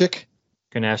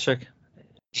 Kunashek.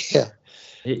 Yeah.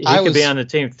 He could be on the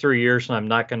team 3 years, and I'm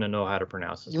not going to know how to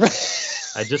pronounce it.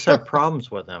 I just have problems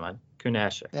with him.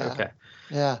 Kunashek. Yeah. Okay.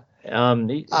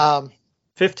 Yeah.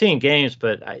 15 games,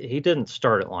 but he didn't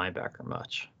start at linebacker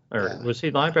much. Or was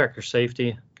he linebacker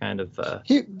safety? Kind of.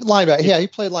 He linebacker. Yeah, he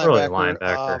played linebacker. Really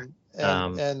linebacker.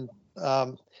 And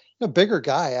a bigger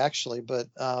guy actually, but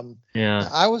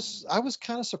I was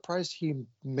kind of surprised he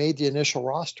made the initial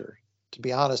roster. To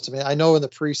be honest, I mean, I know in the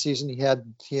preseason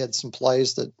he had some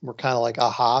plays that were kind of like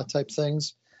aha type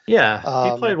things.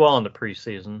 Yeah, he played well in the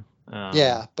preseason.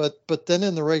 But then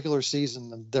in the regular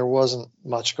season there wasn't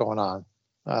much going on.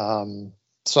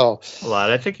 So a lot.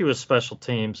 I think he was special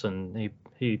teams, and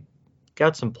he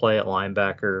got some play at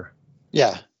linebacker.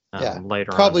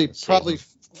 Later probably on. Probably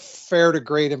fair to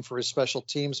grade him for his special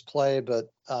teams play,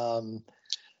 but I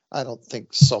don't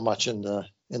think so much in the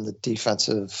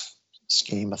defensive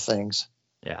scheme of things.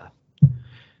 Yeah. All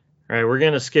right, we're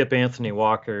going to skip Anthony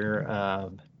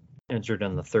Walker, injured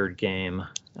in the third game.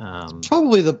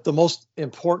 Probably the most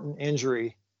important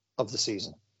injury of the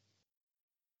season,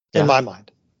 in my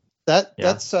mind.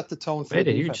 That set the tone for the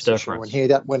defense a huge difference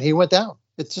when he went down.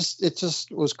 It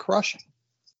just was crushing.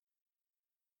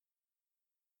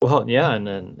 Well, yeah, and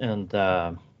it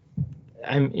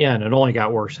only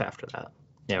got worse after that.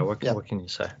 Yeah, Yep. what can you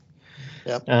say?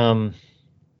 Yep.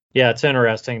 Yeah, it's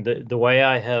interesting. The way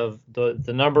I have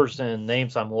the numbers and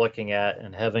names I'm looking at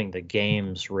and having the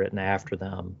games written after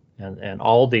them and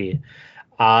all the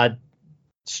odd,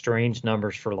 strange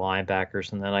numbers for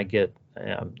linebackers, and then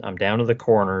I'm down to the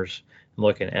corners. I'm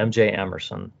looking at MJ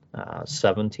Emerson,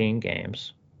 17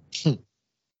 games.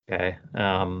 Okay.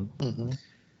 Mm-hmm.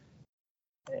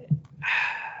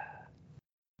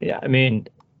 Yeah, I mean,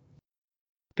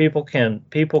 people can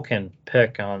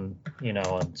pick on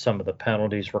on some of the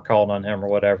penalties were called on him or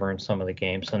whatever in some of the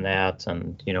games and that,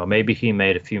 and maybe he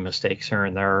made a few mistakes here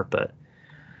and there, but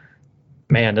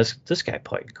man, this guy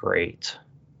played great.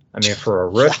 I mean, for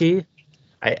a Yeah. rookie,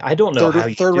 I don't know how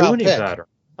you Third do round any pick. better.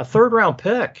 A third round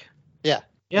pick. Yeah.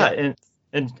 Yeah,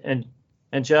 Yep.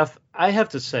 and Jeff, I have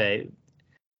to say,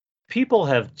 people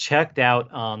have checked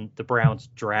out on the Browns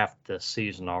draft this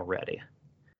season already.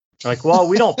 They're like, well,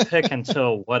 we don't pick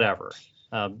until whatever.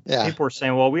 Yeah. People are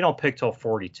saying, well, we don't pick till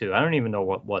 42. I don't even know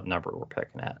what number we're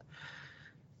picking at.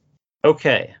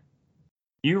 Okay,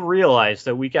 you realize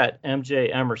that we got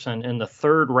MJ Emerson in the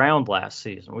third round last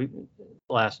season.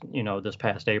 This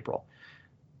past April.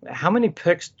 How many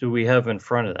picks do we have in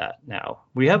front of that now?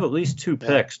 We have at least two Yeah.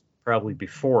 picks probably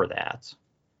before that.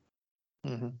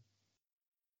 Mm-hmm.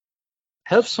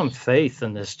 Have some faith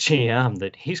in this GM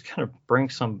that he's going to bring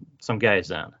some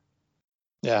guys in.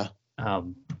 Yeah.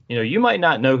 You might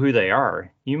not know who they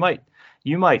are. You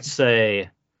might say,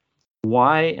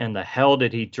 why in the hell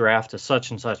did he draft a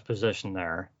such and such position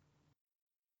there?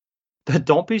 But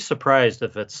don't be surprised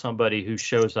if it's somebody who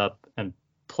shows up and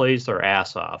plays their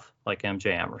ass off like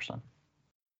MJ Emerson.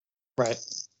 Right.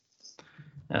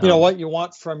 You know what you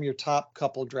want from your top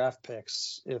couple draft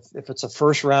picks. If it's a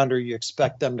first rounder, you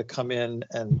expect them to come in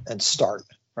and start,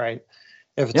 right?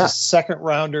 If it's a second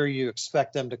rounder, you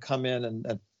expect them to come in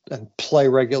and play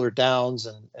regular downs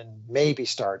and maybe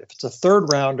start. If it's a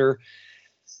third rounder,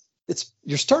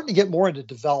 you're starting to get more into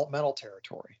developmental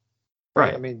territory,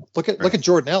 right? I mean, look at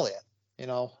Jordan Elliott,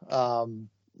 and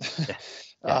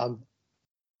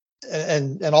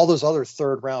all those other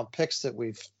third round picks that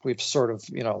we've sort of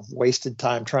wasted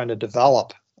time trying to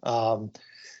develop.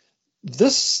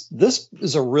 This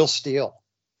is a real steal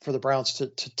for the Browns to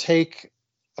take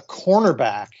a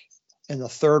cornerback in the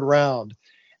third round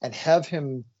and have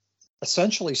him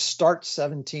essentially start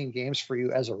 17 games for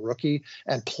you as a rookie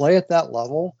and play at that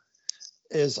level.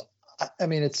 It's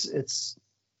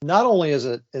not only is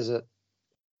it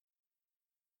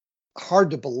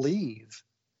hard to believe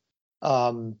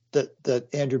that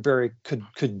Andrew Berry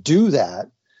could do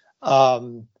that,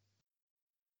 but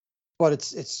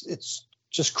it's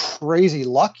just crazy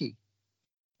lucky,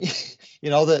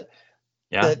 that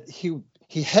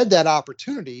he had that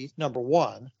opportunity. Number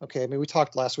one, okay. I mean, we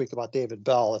talked last week about David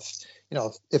Bell.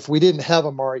 If we didn't have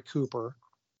Amari Cooper,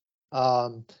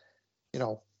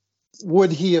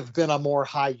 would he have been a more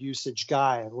high usage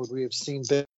guy, and would we have seen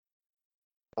Bell?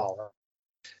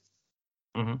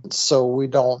 Mm-hmm. So we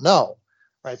don't know,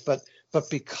 right? But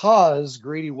because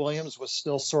Greedy Williams was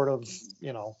still sort of,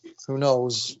 who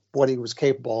knows what he was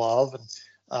capable of, and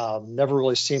never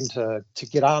really seemed to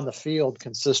get on the field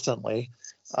consistently.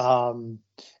 And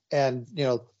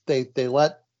they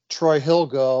let Troy Hill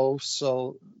go,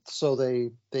 so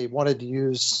they wanted to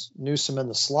use Newsome in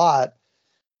the slot.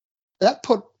 That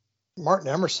put Martin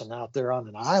Emerson out there on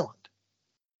an island,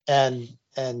 and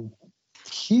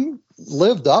he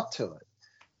lived up to it.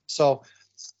 So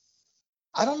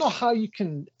I don't know how you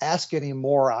can ask any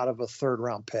more out of a third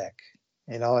round pick,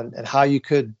 and how you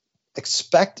could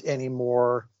expect any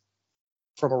more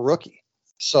from a rookie.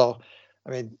 So, I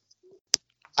mean,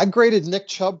 I graded Nick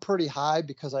Chubb pretty high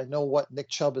because I know what Nick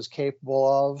Chubb is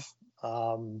capable of.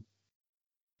 I'm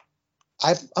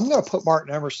going to put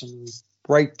Martin Emerson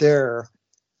right there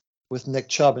with Nick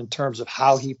Chubb in terms of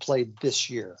how he played this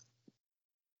year.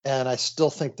 And I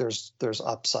still think there's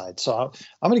upside. So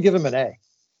I'm going to give him an A.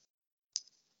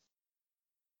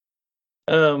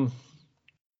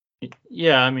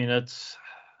 Yeah, I mean,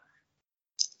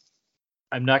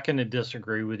 I'm not going to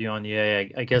disagree with you on the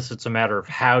A. I guess it's a matter of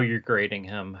how you're grading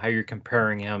him, how you're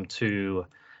comparing him to,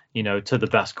 to the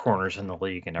best corners in the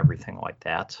league and everything like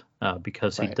that,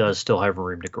 because he does still have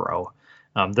room to grow.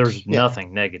 There's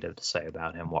nothing negative to say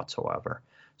about him whatsoever.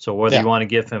 So whether you want to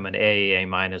give him an A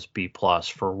minus, B plus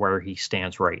for where he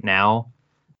stands right now,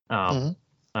 I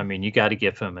mean, you got to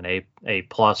give him an A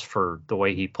plus for the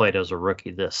way he played as a rookie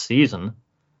this season.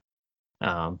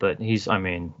 But I'm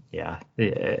going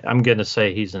to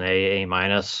say he's an A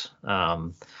minus,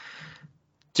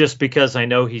 just because I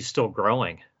know he's still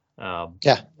growing.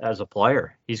 Yeah. as a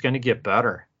player. He's going to get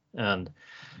better. And,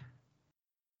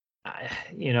 I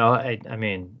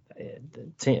mean,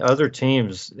 other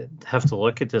teams have to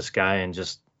look at this guy and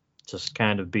just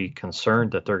kind of be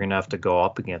concerned that they're going to have to go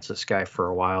up against this guy for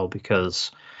a while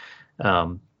because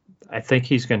I think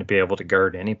he's going to be able to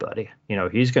guard anybody.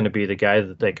 He's going to be the guy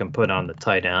that they can put on the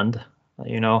tight end,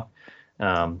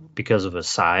 because of his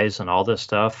size and all this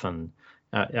stuff. And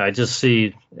I just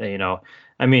see,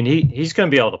 I mean, he's going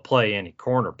to be able to play any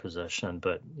corner position,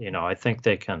 but, I think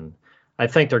they're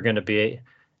going to be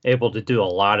able to do a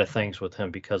lot of things with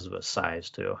him because of his size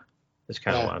too, is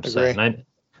kind of what I'm saying.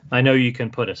 I know you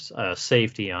can put a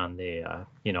safety on the,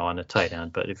 on the tight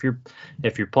end, but if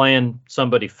you're playing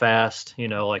somebody fast,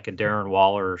 like a Darren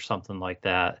Waller or something like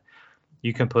that,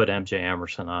 you can put MJ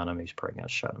Emerson on him. He's probably going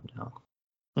to shut him down.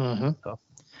 Mm-hmm. So,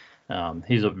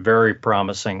 he's a very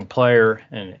promising player,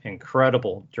 an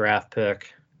incredible draft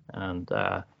pick, and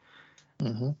I'm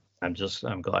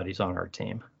glad he's on our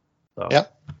team. So,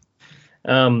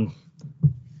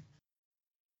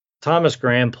 Thomas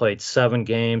Graham played 7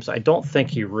 games. I don't think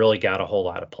he really got a whole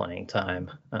lot of playing time.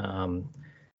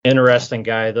 Interesting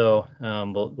guy, though.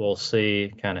 We'll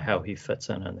see kind of how he fits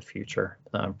in the future.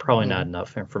 Probably not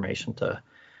enough information to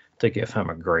give him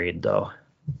a grade, though.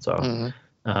 So,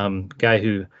 guy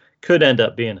who could end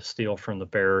up being a steal from the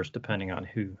Bears, depending on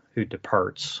who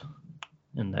departs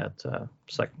in that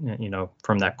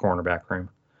from that cornerback room.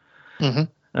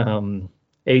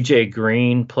 AJ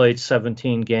Green played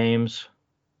 17 games.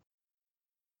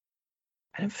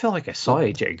 I didn't feel like I saw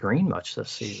AJ Green much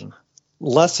this season.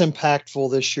 Less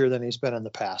impactful this year than he's been in the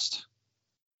past.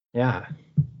 Yeah.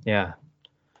 I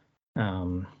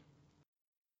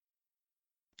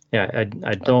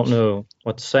don't know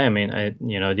what to say. I mean,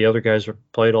 the other guys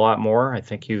played a lot more. I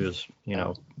think he was,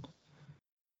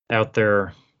 out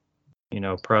there,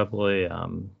 probably,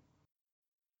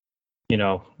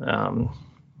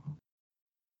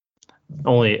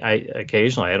 only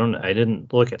occasionally. I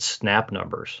didn't look at snap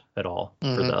numbers at all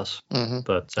for this,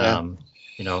 but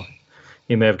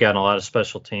he may have gotten a lot of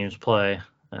special teams play.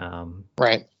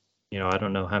 Right. I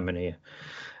don't know how many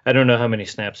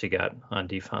snaps he got on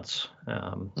defense.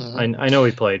 I know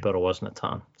he played, but it wasn't a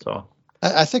ton. So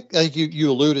I think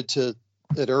you alluded to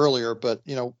it earlier, but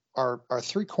our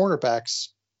 3 cornerbacks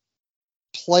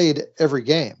played every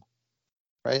game,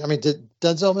 right? I mean, did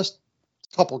Denzel miss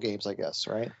a couple games, I guess,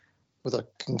 right? With a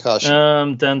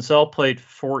concussion. Denzel played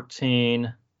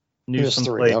 14. Newsome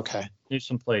 3. played. Okay.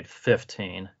 Newsome played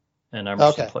 15, and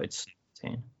Emerson played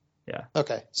 17. Yeah.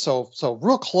 Okay. So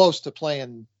real close to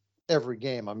playing every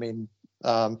game. I mean,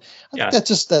 I think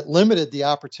that limited the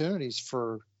opportunities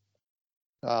for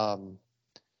a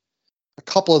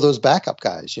couple of those backup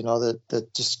guys. That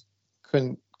just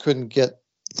couldn't get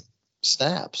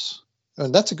snaps,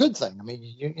 and that's a good thing. I mean,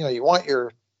 you want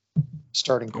your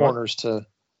starting corners to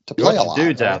play a lot.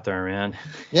 Dudes right? out there, man.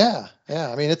 Yeah.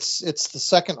 I mean, it's the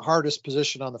second hardest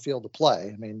position on the field to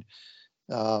play. I mean,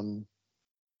 to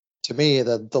me,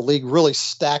 the league really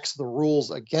stacks the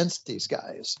rules against these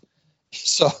guys.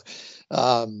 So,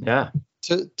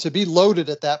 to be loaded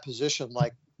at that position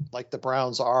like the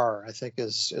Browns are, I think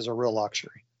is a real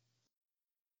luxury.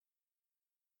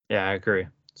 Yeah, I agree.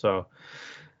 So,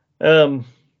 I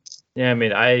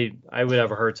mean, I would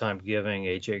have a hard time giving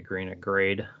AJ Green a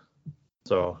grade.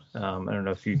 So I don't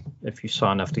know if you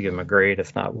saw enough to give him a grade.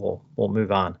 If not, we'll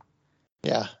move on.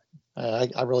 Yeah,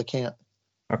 I really can't.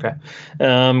 Okay.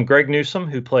 Greg Newsome,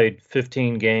 who played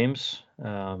 15 games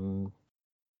in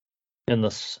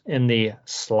the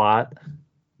slot.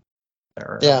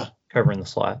 Covering the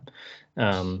slot.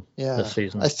 This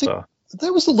season. I think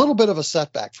that was a little bit of a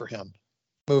setback for him,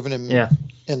 moving him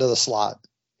into the slot.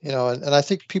 And I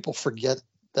think people forget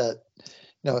that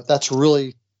that's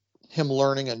really him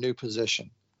learning a new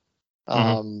position.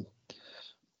 But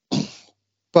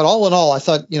all in all, I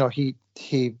thought he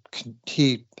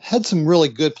had some really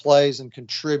good plays and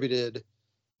contributed.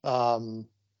 I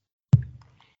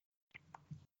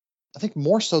think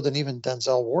more so than even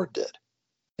Denzel Ward did.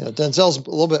 Denzel's a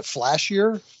little bit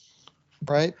flashier,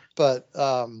 right? But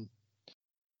man,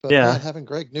 having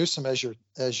Greg Newsome as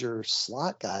your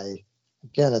slot guy,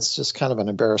 again, it's just kind of an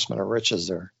embarrassment of riches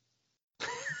there.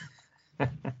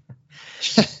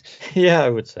 Yeah, I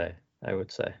would say.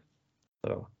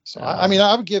 So I mean,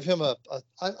 I would give him a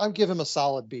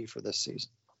solid B for this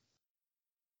season.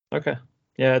 Okay.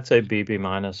 Yeah, I'd say B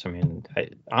minus. I mean,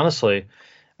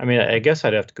 I guess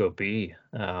I'd have to go B.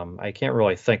 I can't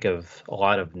really think of a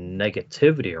lot of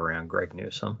negativity around Greg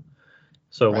Newsome.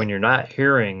 So when you're not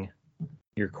hearing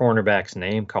your cornerback's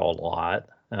name called a lot,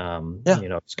 Yeah.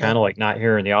 It's kind of like not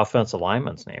hearing the offensive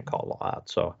lineman's name called a lot.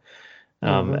 So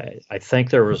I think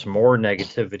there was more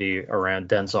negativity around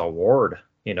Denzel Ward,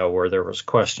 where there was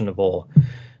questionable,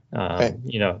 Right.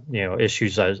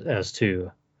 issues as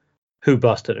to who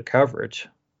busted a coverage,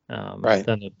 Right.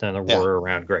 than there Yeah. were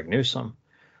around Greg Newsome.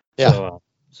 Yeah.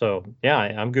 So yeah,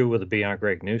 I'm good with it being on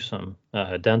Greg Newsome.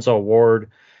 Denzel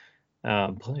Ward,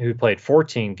 who played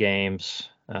 14 games,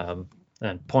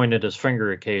 and pointed his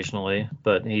finger occasionally,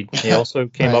 but he also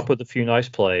came Right. up with a few nice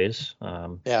plays. Yeah.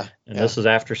 And Yeah. this is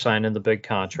after signing the big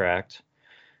contract.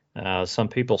 Some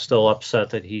people still upset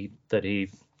that he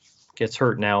gets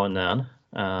hurt now and then.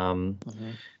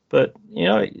 Mhm. But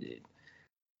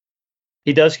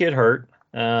he does get hurt.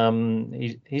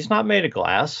 He's not made of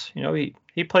glass.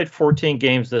 He played 14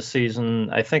 games this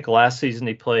season. I think last season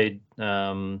he played.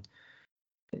 I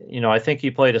think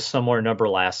he played a similar number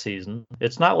last season.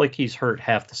 It's not like he's hurt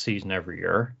half the season every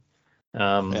year.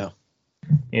 Yeah.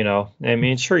 I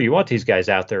mean, sure, you want these guys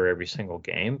out there every single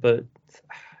game, but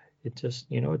it just,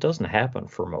 it doesn't happen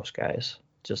for most guys.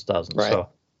 It just doesn't. Right. So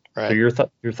Right. your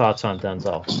thoughts on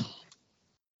Denzel?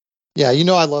 Yeah,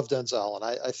 I love Denzel, and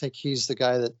I think he's the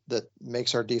guy that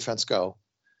makes our defense go.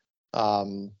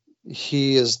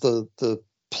 He is the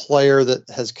player that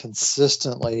has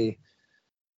consistently,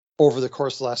 over the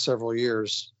course of the last several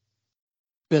years,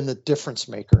 been the difference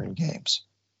maker in games.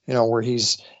 Where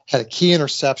he's had a key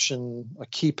interception, a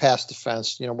key pass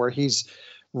defense. Where he's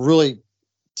really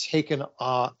taken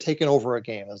over a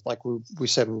game. It's like we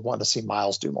said we want to see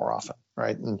Miles do more often,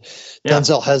 right? And Yeah.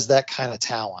 Denzel has that kind of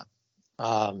talent.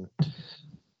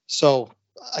 So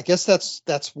I guess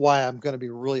that's why I'm going to be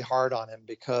really hard on him,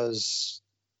 because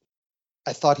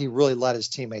I thought he really let his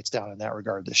teammates down in that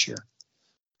regard this year,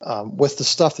 with the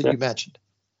stuff that you mentioned.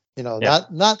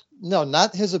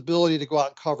 Not his ability to go out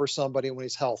and cover somebody when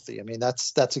he's healthy. I mean,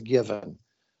 that's a given.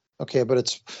 Okay, but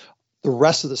it's the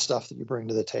rest of the stuff that you bring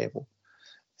to the table.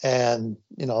 And,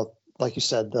 like you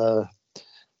said, the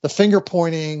finger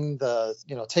pointing,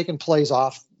 taking plays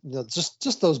off,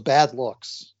 just those bad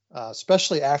looks,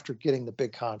 especially after getting the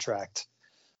big contract,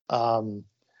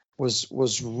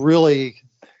 was really,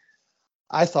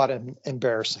 I thought,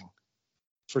 embarrassing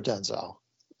for Denzel.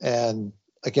 And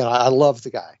again, I love the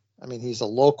guy. I mean, he's a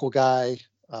local guy.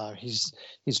 He's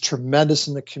tremendous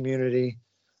in the community,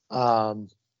 and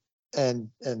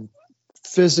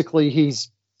physically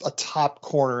he's a top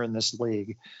corner in this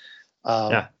league.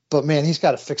 But man, he's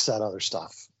got to fix that other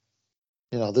stuff.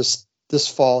 This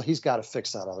fall, he's got to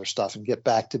fix that other stuff and get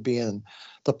back to being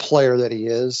the player that he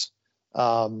is.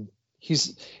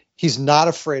 He's not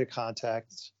afraid of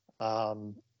contact.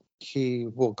 He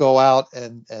will go out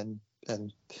and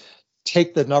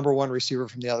take the number one receiver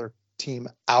from the other team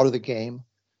out of the game.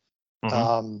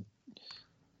 Mm-hmm.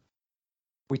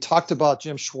 We talked about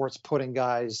Jim Schwartz putting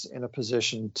guys in a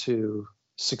position to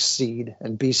succeed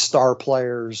and be star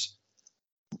players,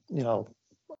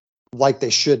 like they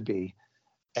should be.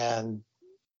 And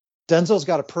Denzel's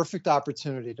got a perfect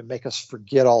opportunity to make us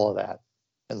forget all of that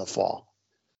in the fall.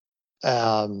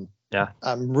 I'm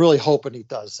really hoping he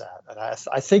does that. And I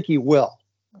think he will.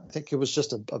 I think it was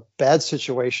just a bad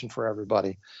situation for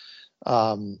everybody.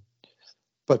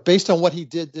 But based on what he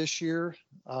did this year,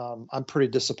 I'm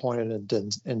pretty disappointed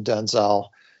in Denzel.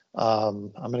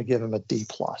 I'm going to give him a D+.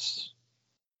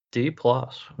 D+.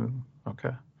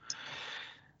 Okay.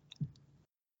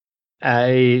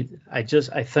 I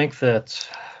think that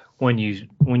when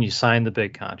you sign the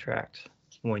big contract,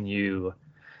 when you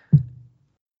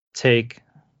take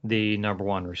the number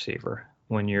one receiver,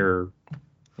 when you're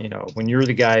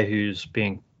the guy who's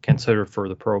being considered for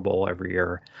the Pro Bowl every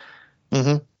year,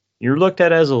 mm-hmm. you're looked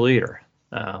at as a leader.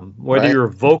 Whether Right. you're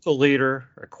a vocal leader,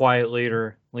 a quiet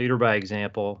leader by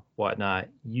example, whatnot,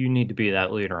 you need to be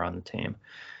that leader on the team.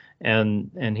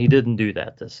 And he didn't do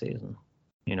that this season,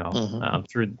 Mm-hmm.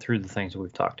 through the things that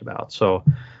we've talked about. So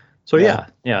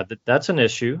that's an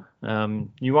issue.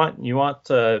 You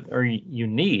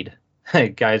need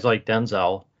guys like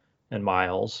Denzel and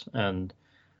Miles and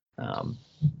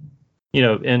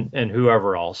and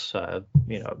whoever else,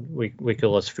 we could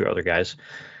list a few other guys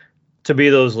to be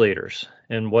those leaders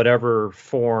in whatever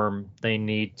form they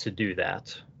need to do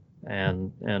that.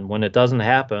 And when it doesn't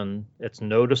happen, it's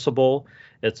noticeable,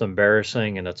 it's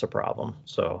embarrassing, and it's a problem.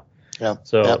 So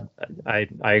I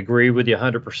agree with you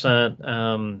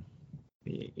 100%.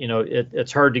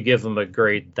 It's hard to give them a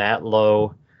grade that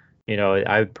low.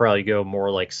 I would probably go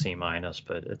more like C-,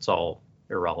 but it's all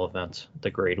irrelevant, the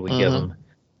grade we give them.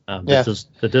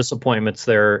 The disappointment's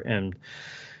there, and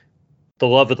the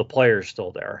love of the player is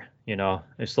still there. I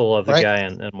still love the Right. guy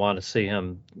and want to see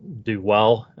him do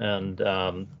well. And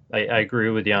I agree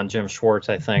with you on Jim Schwartz.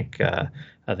 I think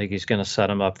he's going to set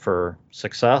him up for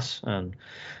success. And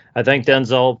I think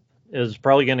Denzel is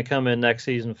probably going to come in next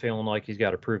season feeling like he's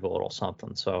got to prove a little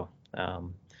something. So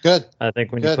Good. I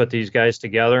think when you put these guys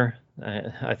together,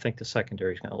 I think the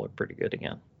secondary is going to look pretty good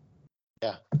again.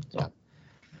 Yeah. So,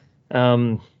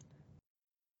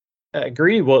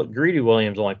 Greedy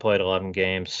Williams only played 11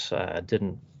 games.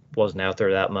 Wasn't out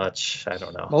there that much. I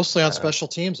don't know. Mostly on special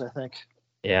teams, I think.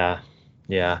 Yeah.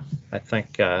 I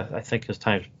think his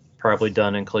time's probably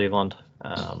done in Cleveland.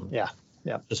 Yeah.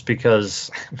 Just because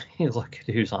look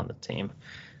at who's on the team.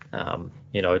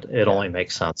 It only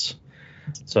makes sense.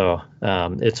 So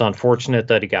it's unfortunate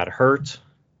that he got hurt.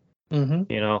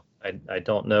 Mm-hmm. I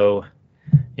don't know.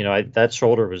 That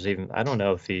shoulder was even. I don't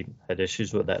know if he had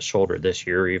issues with that shoulder this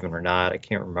year even or not. I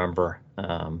can't remember.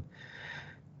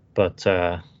 But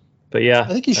yeah, I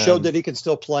think he showed that he can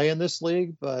still play in this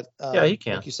league. But yeah, he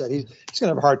can. Like you said, he's going to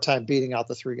have a hard time beating out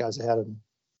the three guys ahead of him.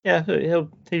 Yeah,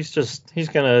 he's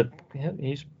gonna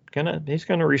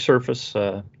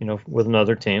resurface. With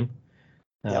another team.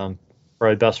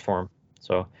 Probably best for him.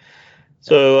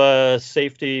 So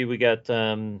safety, we got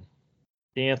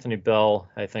D'Anthony Bell,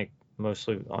 I think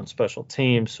mostly on special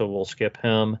teams, so we'll skip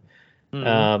him.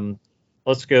 Mm-hmm.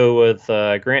 Let's go with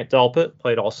Grant Delpit,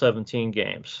 played all 17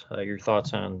 games. Your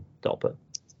thoughts on Delpit?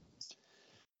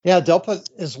 Yeah, Delpit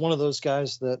is one of those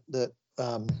guys that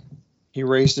he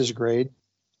raised his grade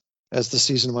as the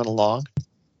season went along.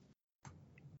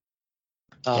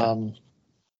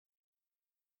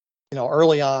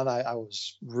 Early on, I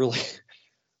was really,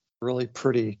 really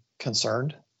pretty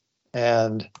concerned.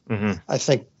 And I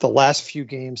think the last few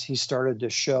games he started to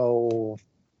show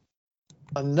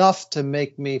enough to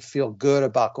make me feel good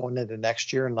about going into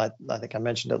next year. And I think I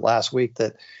mentioned it last week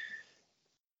that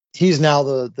he's now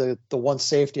the one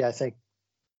safety I think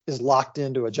is locked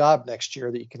into a job next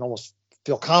year that you can almost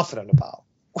feel confident about,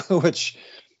 which,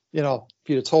 if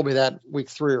you'd have told me that week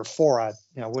 3 or 4, I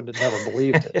wouldn't have never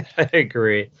believed it. I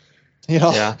agree.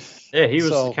 Yeah, he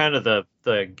was kind of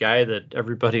the guy that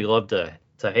everybody loved to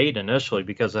hate initially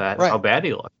because of how bad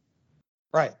he looked.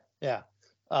 Right. Yeah.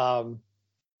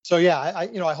 So yeah,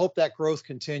 I hope that growth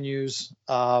continues.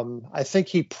 I think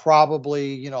he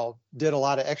probably, did a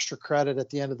lot of extra credit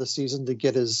at the end of the season to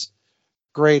get his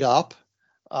grade up.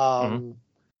 And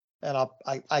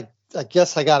I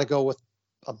guess I got to go with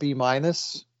a B-.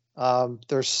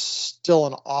 There's still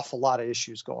an awful lot of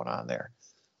issues going on there.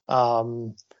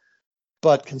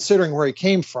 But considering where he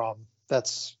came from,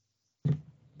 that's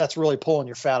really pulling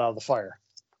your fat out of the fire.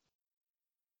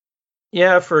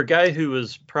 Yeah, for a guy who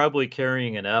was probably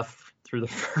carrying an F through the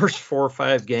first 4 or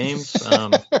 5 games,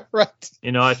 right.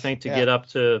 I think to get up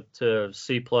to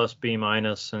C+, B-,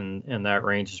 and that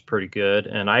range is pretty good.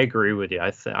 And I agree with you.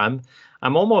 I'm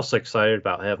almost excited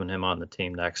about having him on the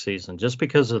team next season just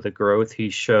because of the growth he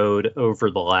showed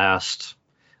over the last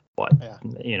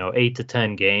 8 to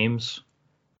 10 games.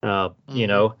 You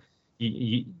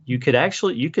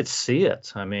could see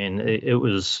it. I mean, it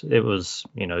was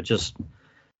just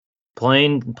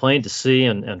plain to see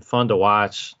and fun to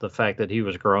watch the fact that he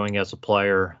was growing as a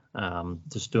player,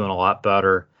 just doing a lot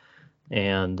better.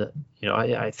 And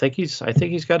I think he's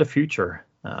got a future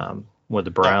with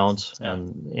the Browns,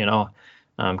 and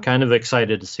I'm kind of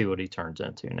excited to see what he turns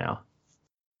into now.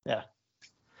 Yeah.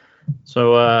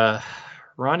 So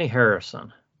Ronnie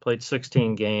Harrison played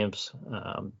 16 games.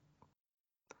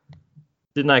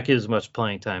 Did not get as much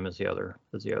playing time as the other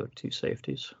 2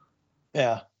 safeties.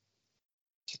 Yeah.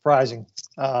 Surprising.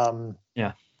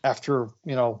 After,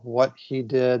 what he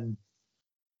did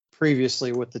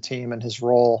previously with the team and his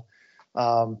role,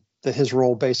 that his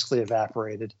role basically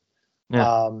evaporated.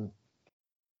 Yeah.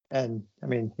 And I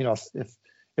mean,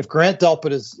 if Grant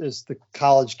Delpit is the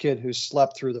college kid who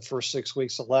slept through the first 6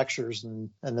 weeks of lectures and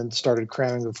then started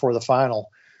cramming before the final,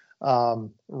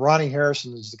 Ronnie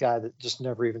Harrison is the guy that just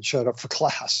never even showed up for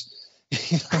class.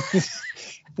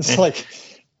 It's like,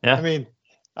 I mean,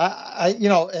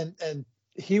 and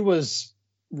he was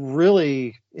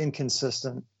really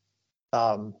inconsistent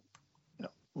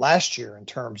last year in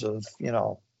terms of,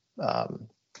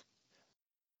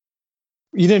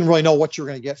 you didn't really know what you were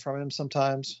going to get from him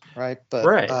sometimes, right?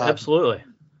 But absolutely.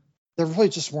 There really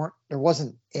just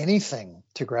wasn't anything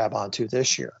to grab onto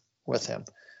this year with him.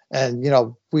 And,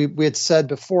 we had said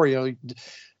before,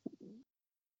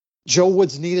 Joe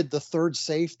Woods needed the third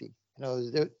safety.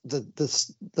 The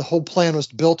whole plan was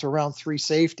built around 3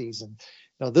 safeties. And,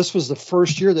 this was the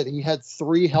first year that he had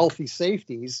 3 healthy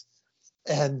safeties,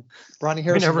 and Ronnie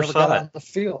Harrison never got on the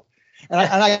field.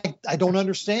 I don't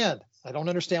understand. I don't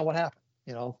understand what happened,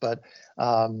 but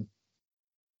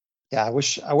yeah, I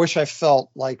wish I felt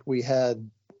like we had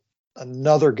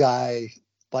another guy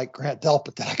like Grant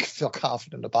Delpit that I could feel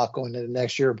confident about going into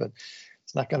next year, but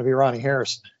it's not going to be Ronnie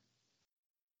Harrison.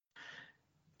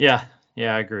 Yeah,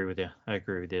 I agree with you. I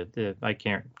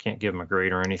can't give him a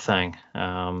grade or anything.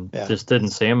 Just didn't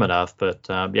see him enough. But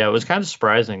yeah, it was kind of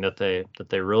surprising that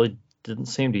they really didn't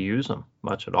seem to use him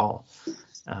much at all.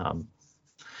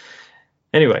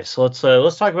 Anyway, so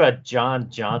let's talk about John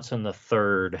Johnson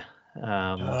III.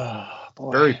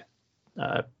 Very,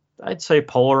 I'd say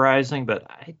polarizing,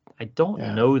 but I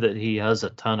don't know that he has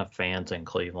a ton of fans in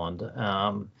Cleveland.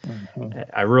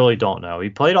 I really don't know. He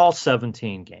played all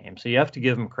 17 games, so you have to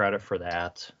give him credit for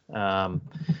that.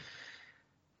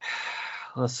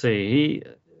 Let's see.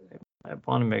 I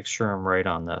want to make sure I'm right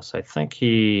on this. I think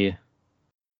I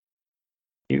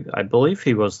believe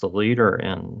he was the leader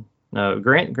in. No,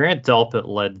 Grant Delpit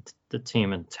led the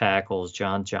team in tackles.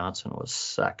 John Johnson was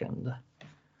second.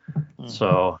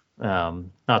 So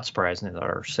not surprising that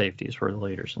our safeties were the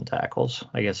leaders in tackles.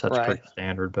 I guess that's pretty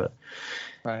standard. But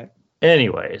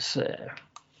anyways,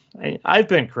 I've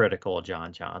been critical of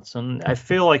John Johnson. I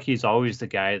feel like he's always the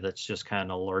guy that's just kind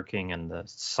of lurking in the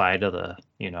side of the,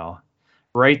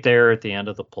 right there at the end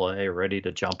of the play, ready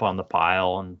to jump on the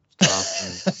pile and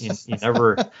stuff. And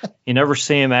you never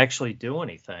see him actually do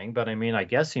anything. But I mean, I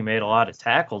guess he made a lot of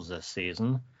tackles this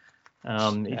season.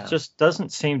 He just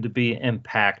doesn't seem to be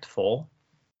impactful.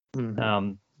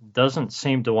 Doesn't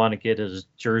seem to want to get his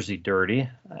jersey dirty.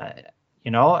 I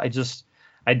don't know. I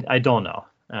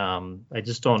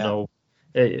just don't know.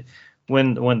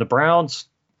 When the Browns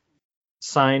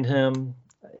signed him,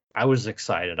 I was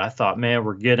excited. I thought, man,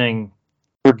 we're getting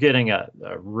a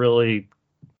really,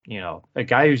 a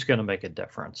guy who's going to make a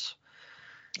difference.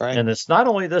 Right. And it's not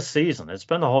only this season; it's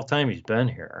been the whole time he's been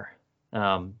here.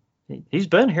 He's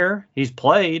been here. He's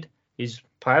played. He's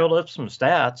piled up some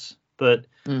stats. But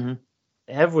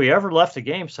have we ever left a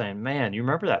game saying, "Man, you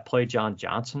remember that play John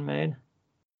Johnson made"?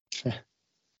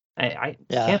 I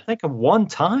can't think of one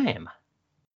time.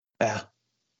 Yeah.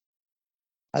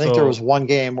 I think there was one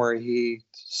game where he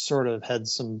sort of had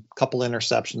some couple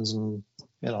interceptions and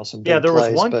some big there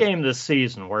plays, was one game this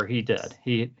season where he did.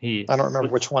 He I don't remember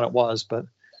which one it was, but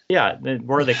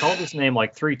where they called his name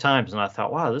like 3 times, and I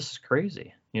thought, wow, this is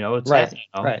crazy. It's right.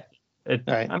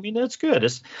 I mean, it's good.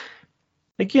 It's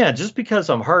again, just because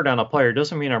I'm hard on a player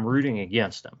doesn't mean I'm rooting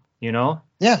against him. I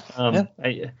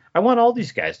want all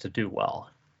these guys to do well.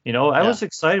 I was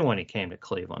excited when he came to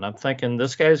Cleveland. I'm thinking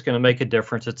this guy's going to make a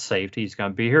difference at safety. He's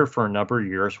going to be here for a number of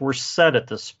years. We're set at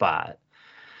this spot.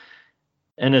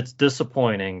 And it's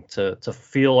disappointing to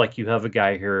feel like you have a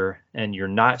guy here and you're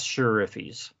not sure if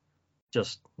he's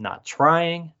just not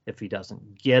trying, if he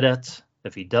doesn't get it,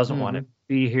 if he doesn't want to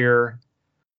be here,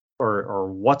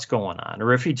 or what's going on,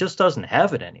 or if he just doesn't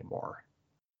have it anymore.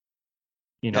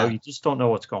 You just don't know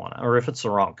what's going on. Or if it's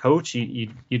the wrong coach, you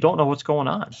don't know what's going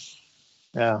on.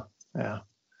 Yeah. A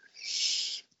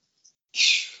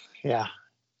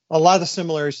lot of the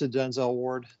similarities to Denzel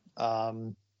Ward.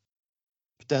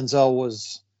 Denzel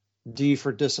was D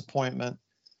for disappointment.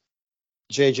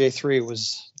 JJ3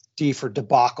 was D for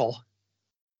debacle.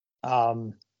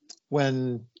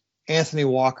 When Anthony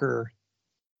Walker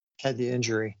had the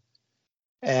injury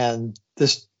and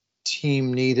this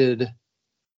team needed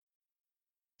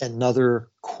another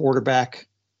quarterback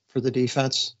for the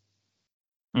defense,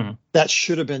 that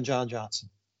should have been John Johnson.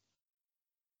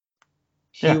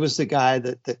 He was the guy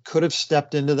that could have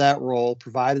stepped into that role,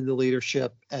 provided the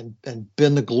leadership, and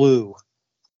been the glue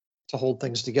to hold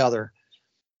things together.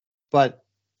 But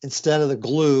instead of the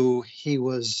glue, he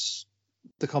was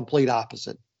the complete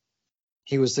opposite.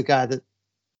 He was the guy that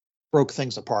broke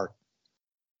things apart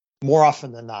more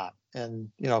often than not.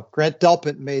 And, Grant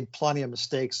Delpit made plenty of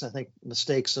mistakes. I think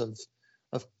mistakes of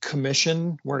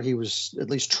commission where he was at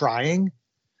least trying,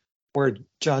 where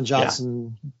John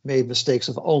Johnson made mistakes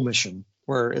of omission,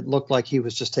 where it looked like he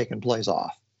was just taking plays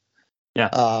off.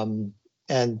 And,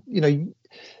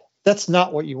 that's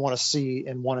not what you want to see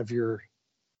in one of your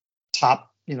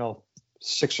top,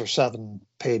 6 or 7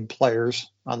 paid players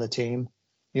on the team.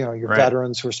 Your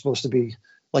veterans who are supposed to be,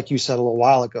 like you said a little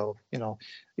while ago,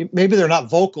 maybe they're not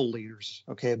vocal leaders.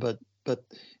 Okay. But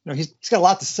he's got a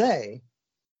lot to say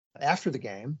after the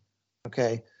game.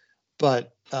 Okay.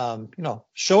 But,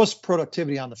 show us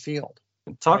productivity on the field.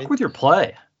 Talk with your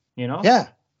play, Yeah.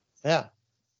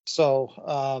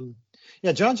 So,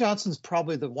 John Johnson's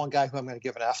probably the one guy who I'm going to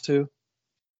give an F to,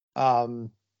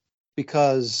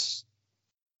 because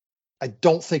I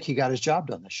don't think he got his job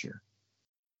done this year.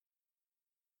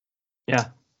 Yeah.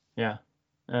 Yeah.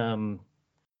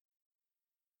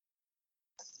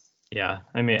 Yeah.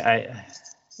 I mean,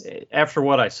 after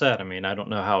what I said, I mean, I don't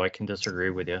know how I can disagree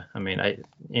with you. I mean,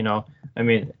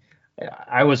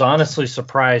 I was honestly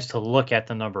surprised to look at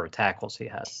the number of tackles he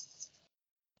had.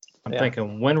 I'm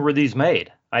thinking, when were these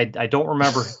made? I don't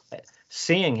remember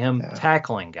seeing him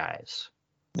tackling guys.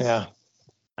 Yeah.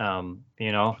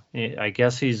 I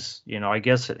guess I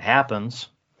guess it happens.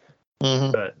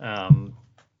 Mm-hmm. But,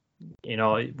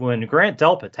 when Grant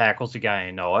Delpit tackles a guy,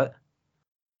 I know it.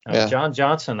 John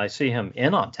Johnson, I see him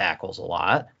in on tackles a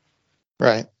lot.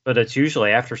 Right. But it's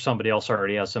usually after somebody else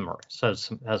already has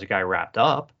a guy wrapped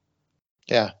up.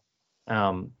 Yeah.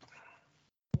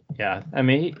 Yeah. I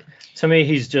mean, to me,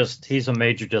 he's a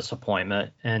major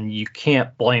disappointment, and you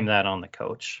can't blame that on the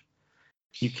coach.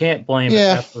 You can't blame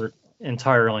effort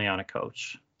entirely on a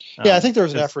coach. I think there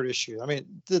was an effort issue. I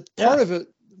mean, the part of it,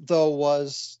 though,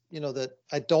 was, that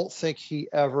I don't think he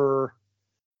ever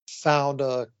found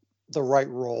the right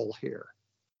role here.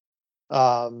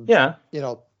 I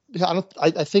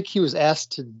think he was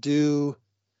asked to do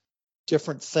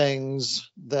different things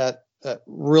that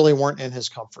really weren't in his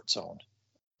comfort zone.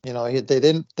 They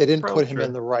didn't put him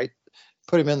in the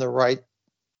right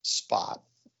spot.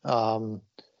 I'm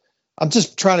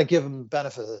just trying to give him the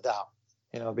benefit of the doubt,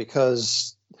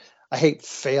 because I hate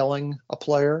failing a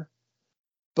player,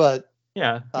 but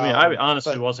I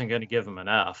honestly wasn't going to give him an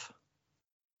F.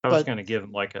 I was going to give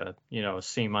him like a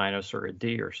C- or a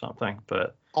D or something,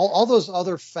 but all those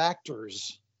other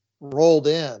factors rolled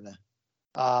in.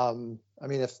 I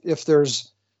mean, if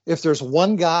there's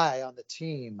one guy on the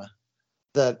team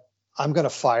that I'm going to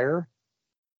fire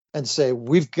and say,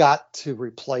 we've got to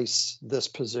replace this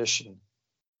position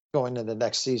going into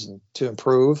next season to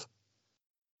improve,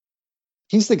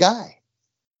 he's the guy.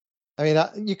 I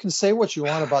mean, you can say what you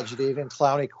want about Jadeveon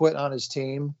Clowney quit on his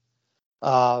team. There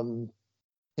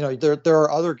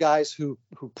are other guys who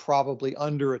probably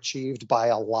underachieved by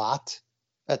a lot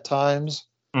at times.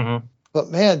 Mm-hmm. But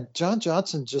man, John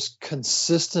Johnson just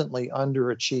consistently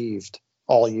underachieved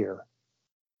all year.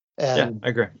 And I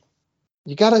agree.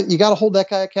 You gotta hold that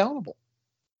guy accountable.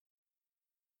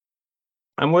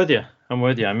 I'm with you.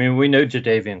 I mean, we know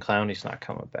Jadeveon Clowney's not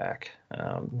coming back.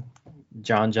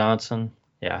 John Johnson,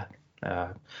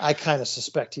 I kind of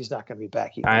suspect he's not going to be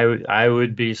back either. I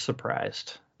would be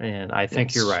surprised, and I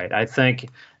think you're right. I think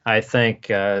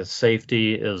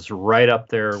safety is right up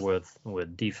there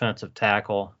with defensive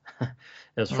tackle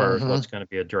as far as what's going to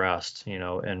be addressed,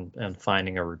 and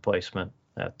finding a replacement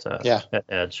at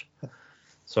edge.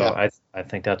 So I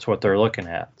think that's what they're looking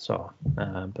at. So,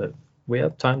 but we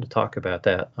have time to talk about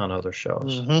that on other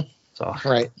shows. Mm-hmm. So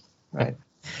right.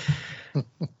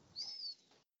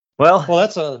 Well,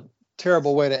 that's a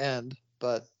terrible way to end,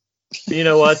 but you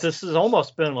know what? This has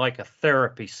almost been like a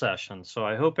therapy session. So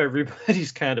I hope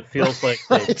everybody's kind of feels like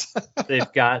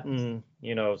they've gotten,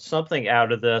 something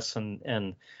out of this,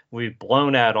 and we've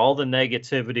blown out all the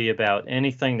negativity about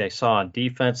anything they saw on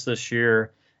defense this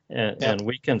year, and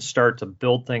we can start to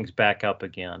build things back up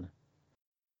again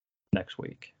next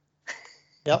week.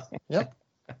 Yep.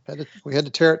 We had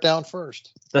to tear it down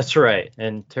first. That's right,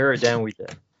 and tear it down we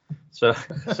did. So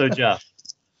Jeff,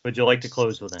 would you like to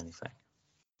close with anything?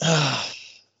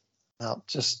 No,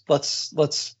 just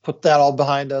let's put that all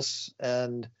behind us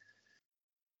and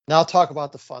now talk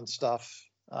about the fun stuff.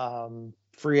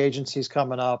 Free agency's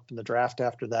coming up and the draft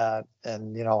after that,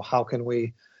 and how can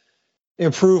we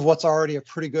improve what's already a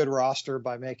pretty good roster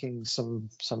by making some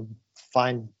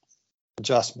fine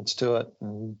adjustments to it,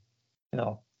 and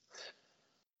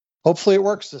hopefully it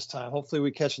works this time. Hopefully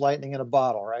we catch lightning in a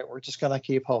bottle, right? We're just gonna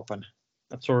keep hoping.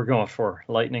 That's what we're going for.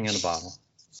 Lightning in a bottle.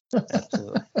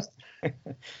 Absolutely.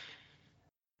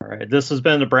 All right. This has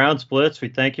been the Browns Blitz. We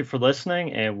thank you for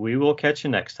listening, and we will catch you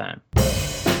next time.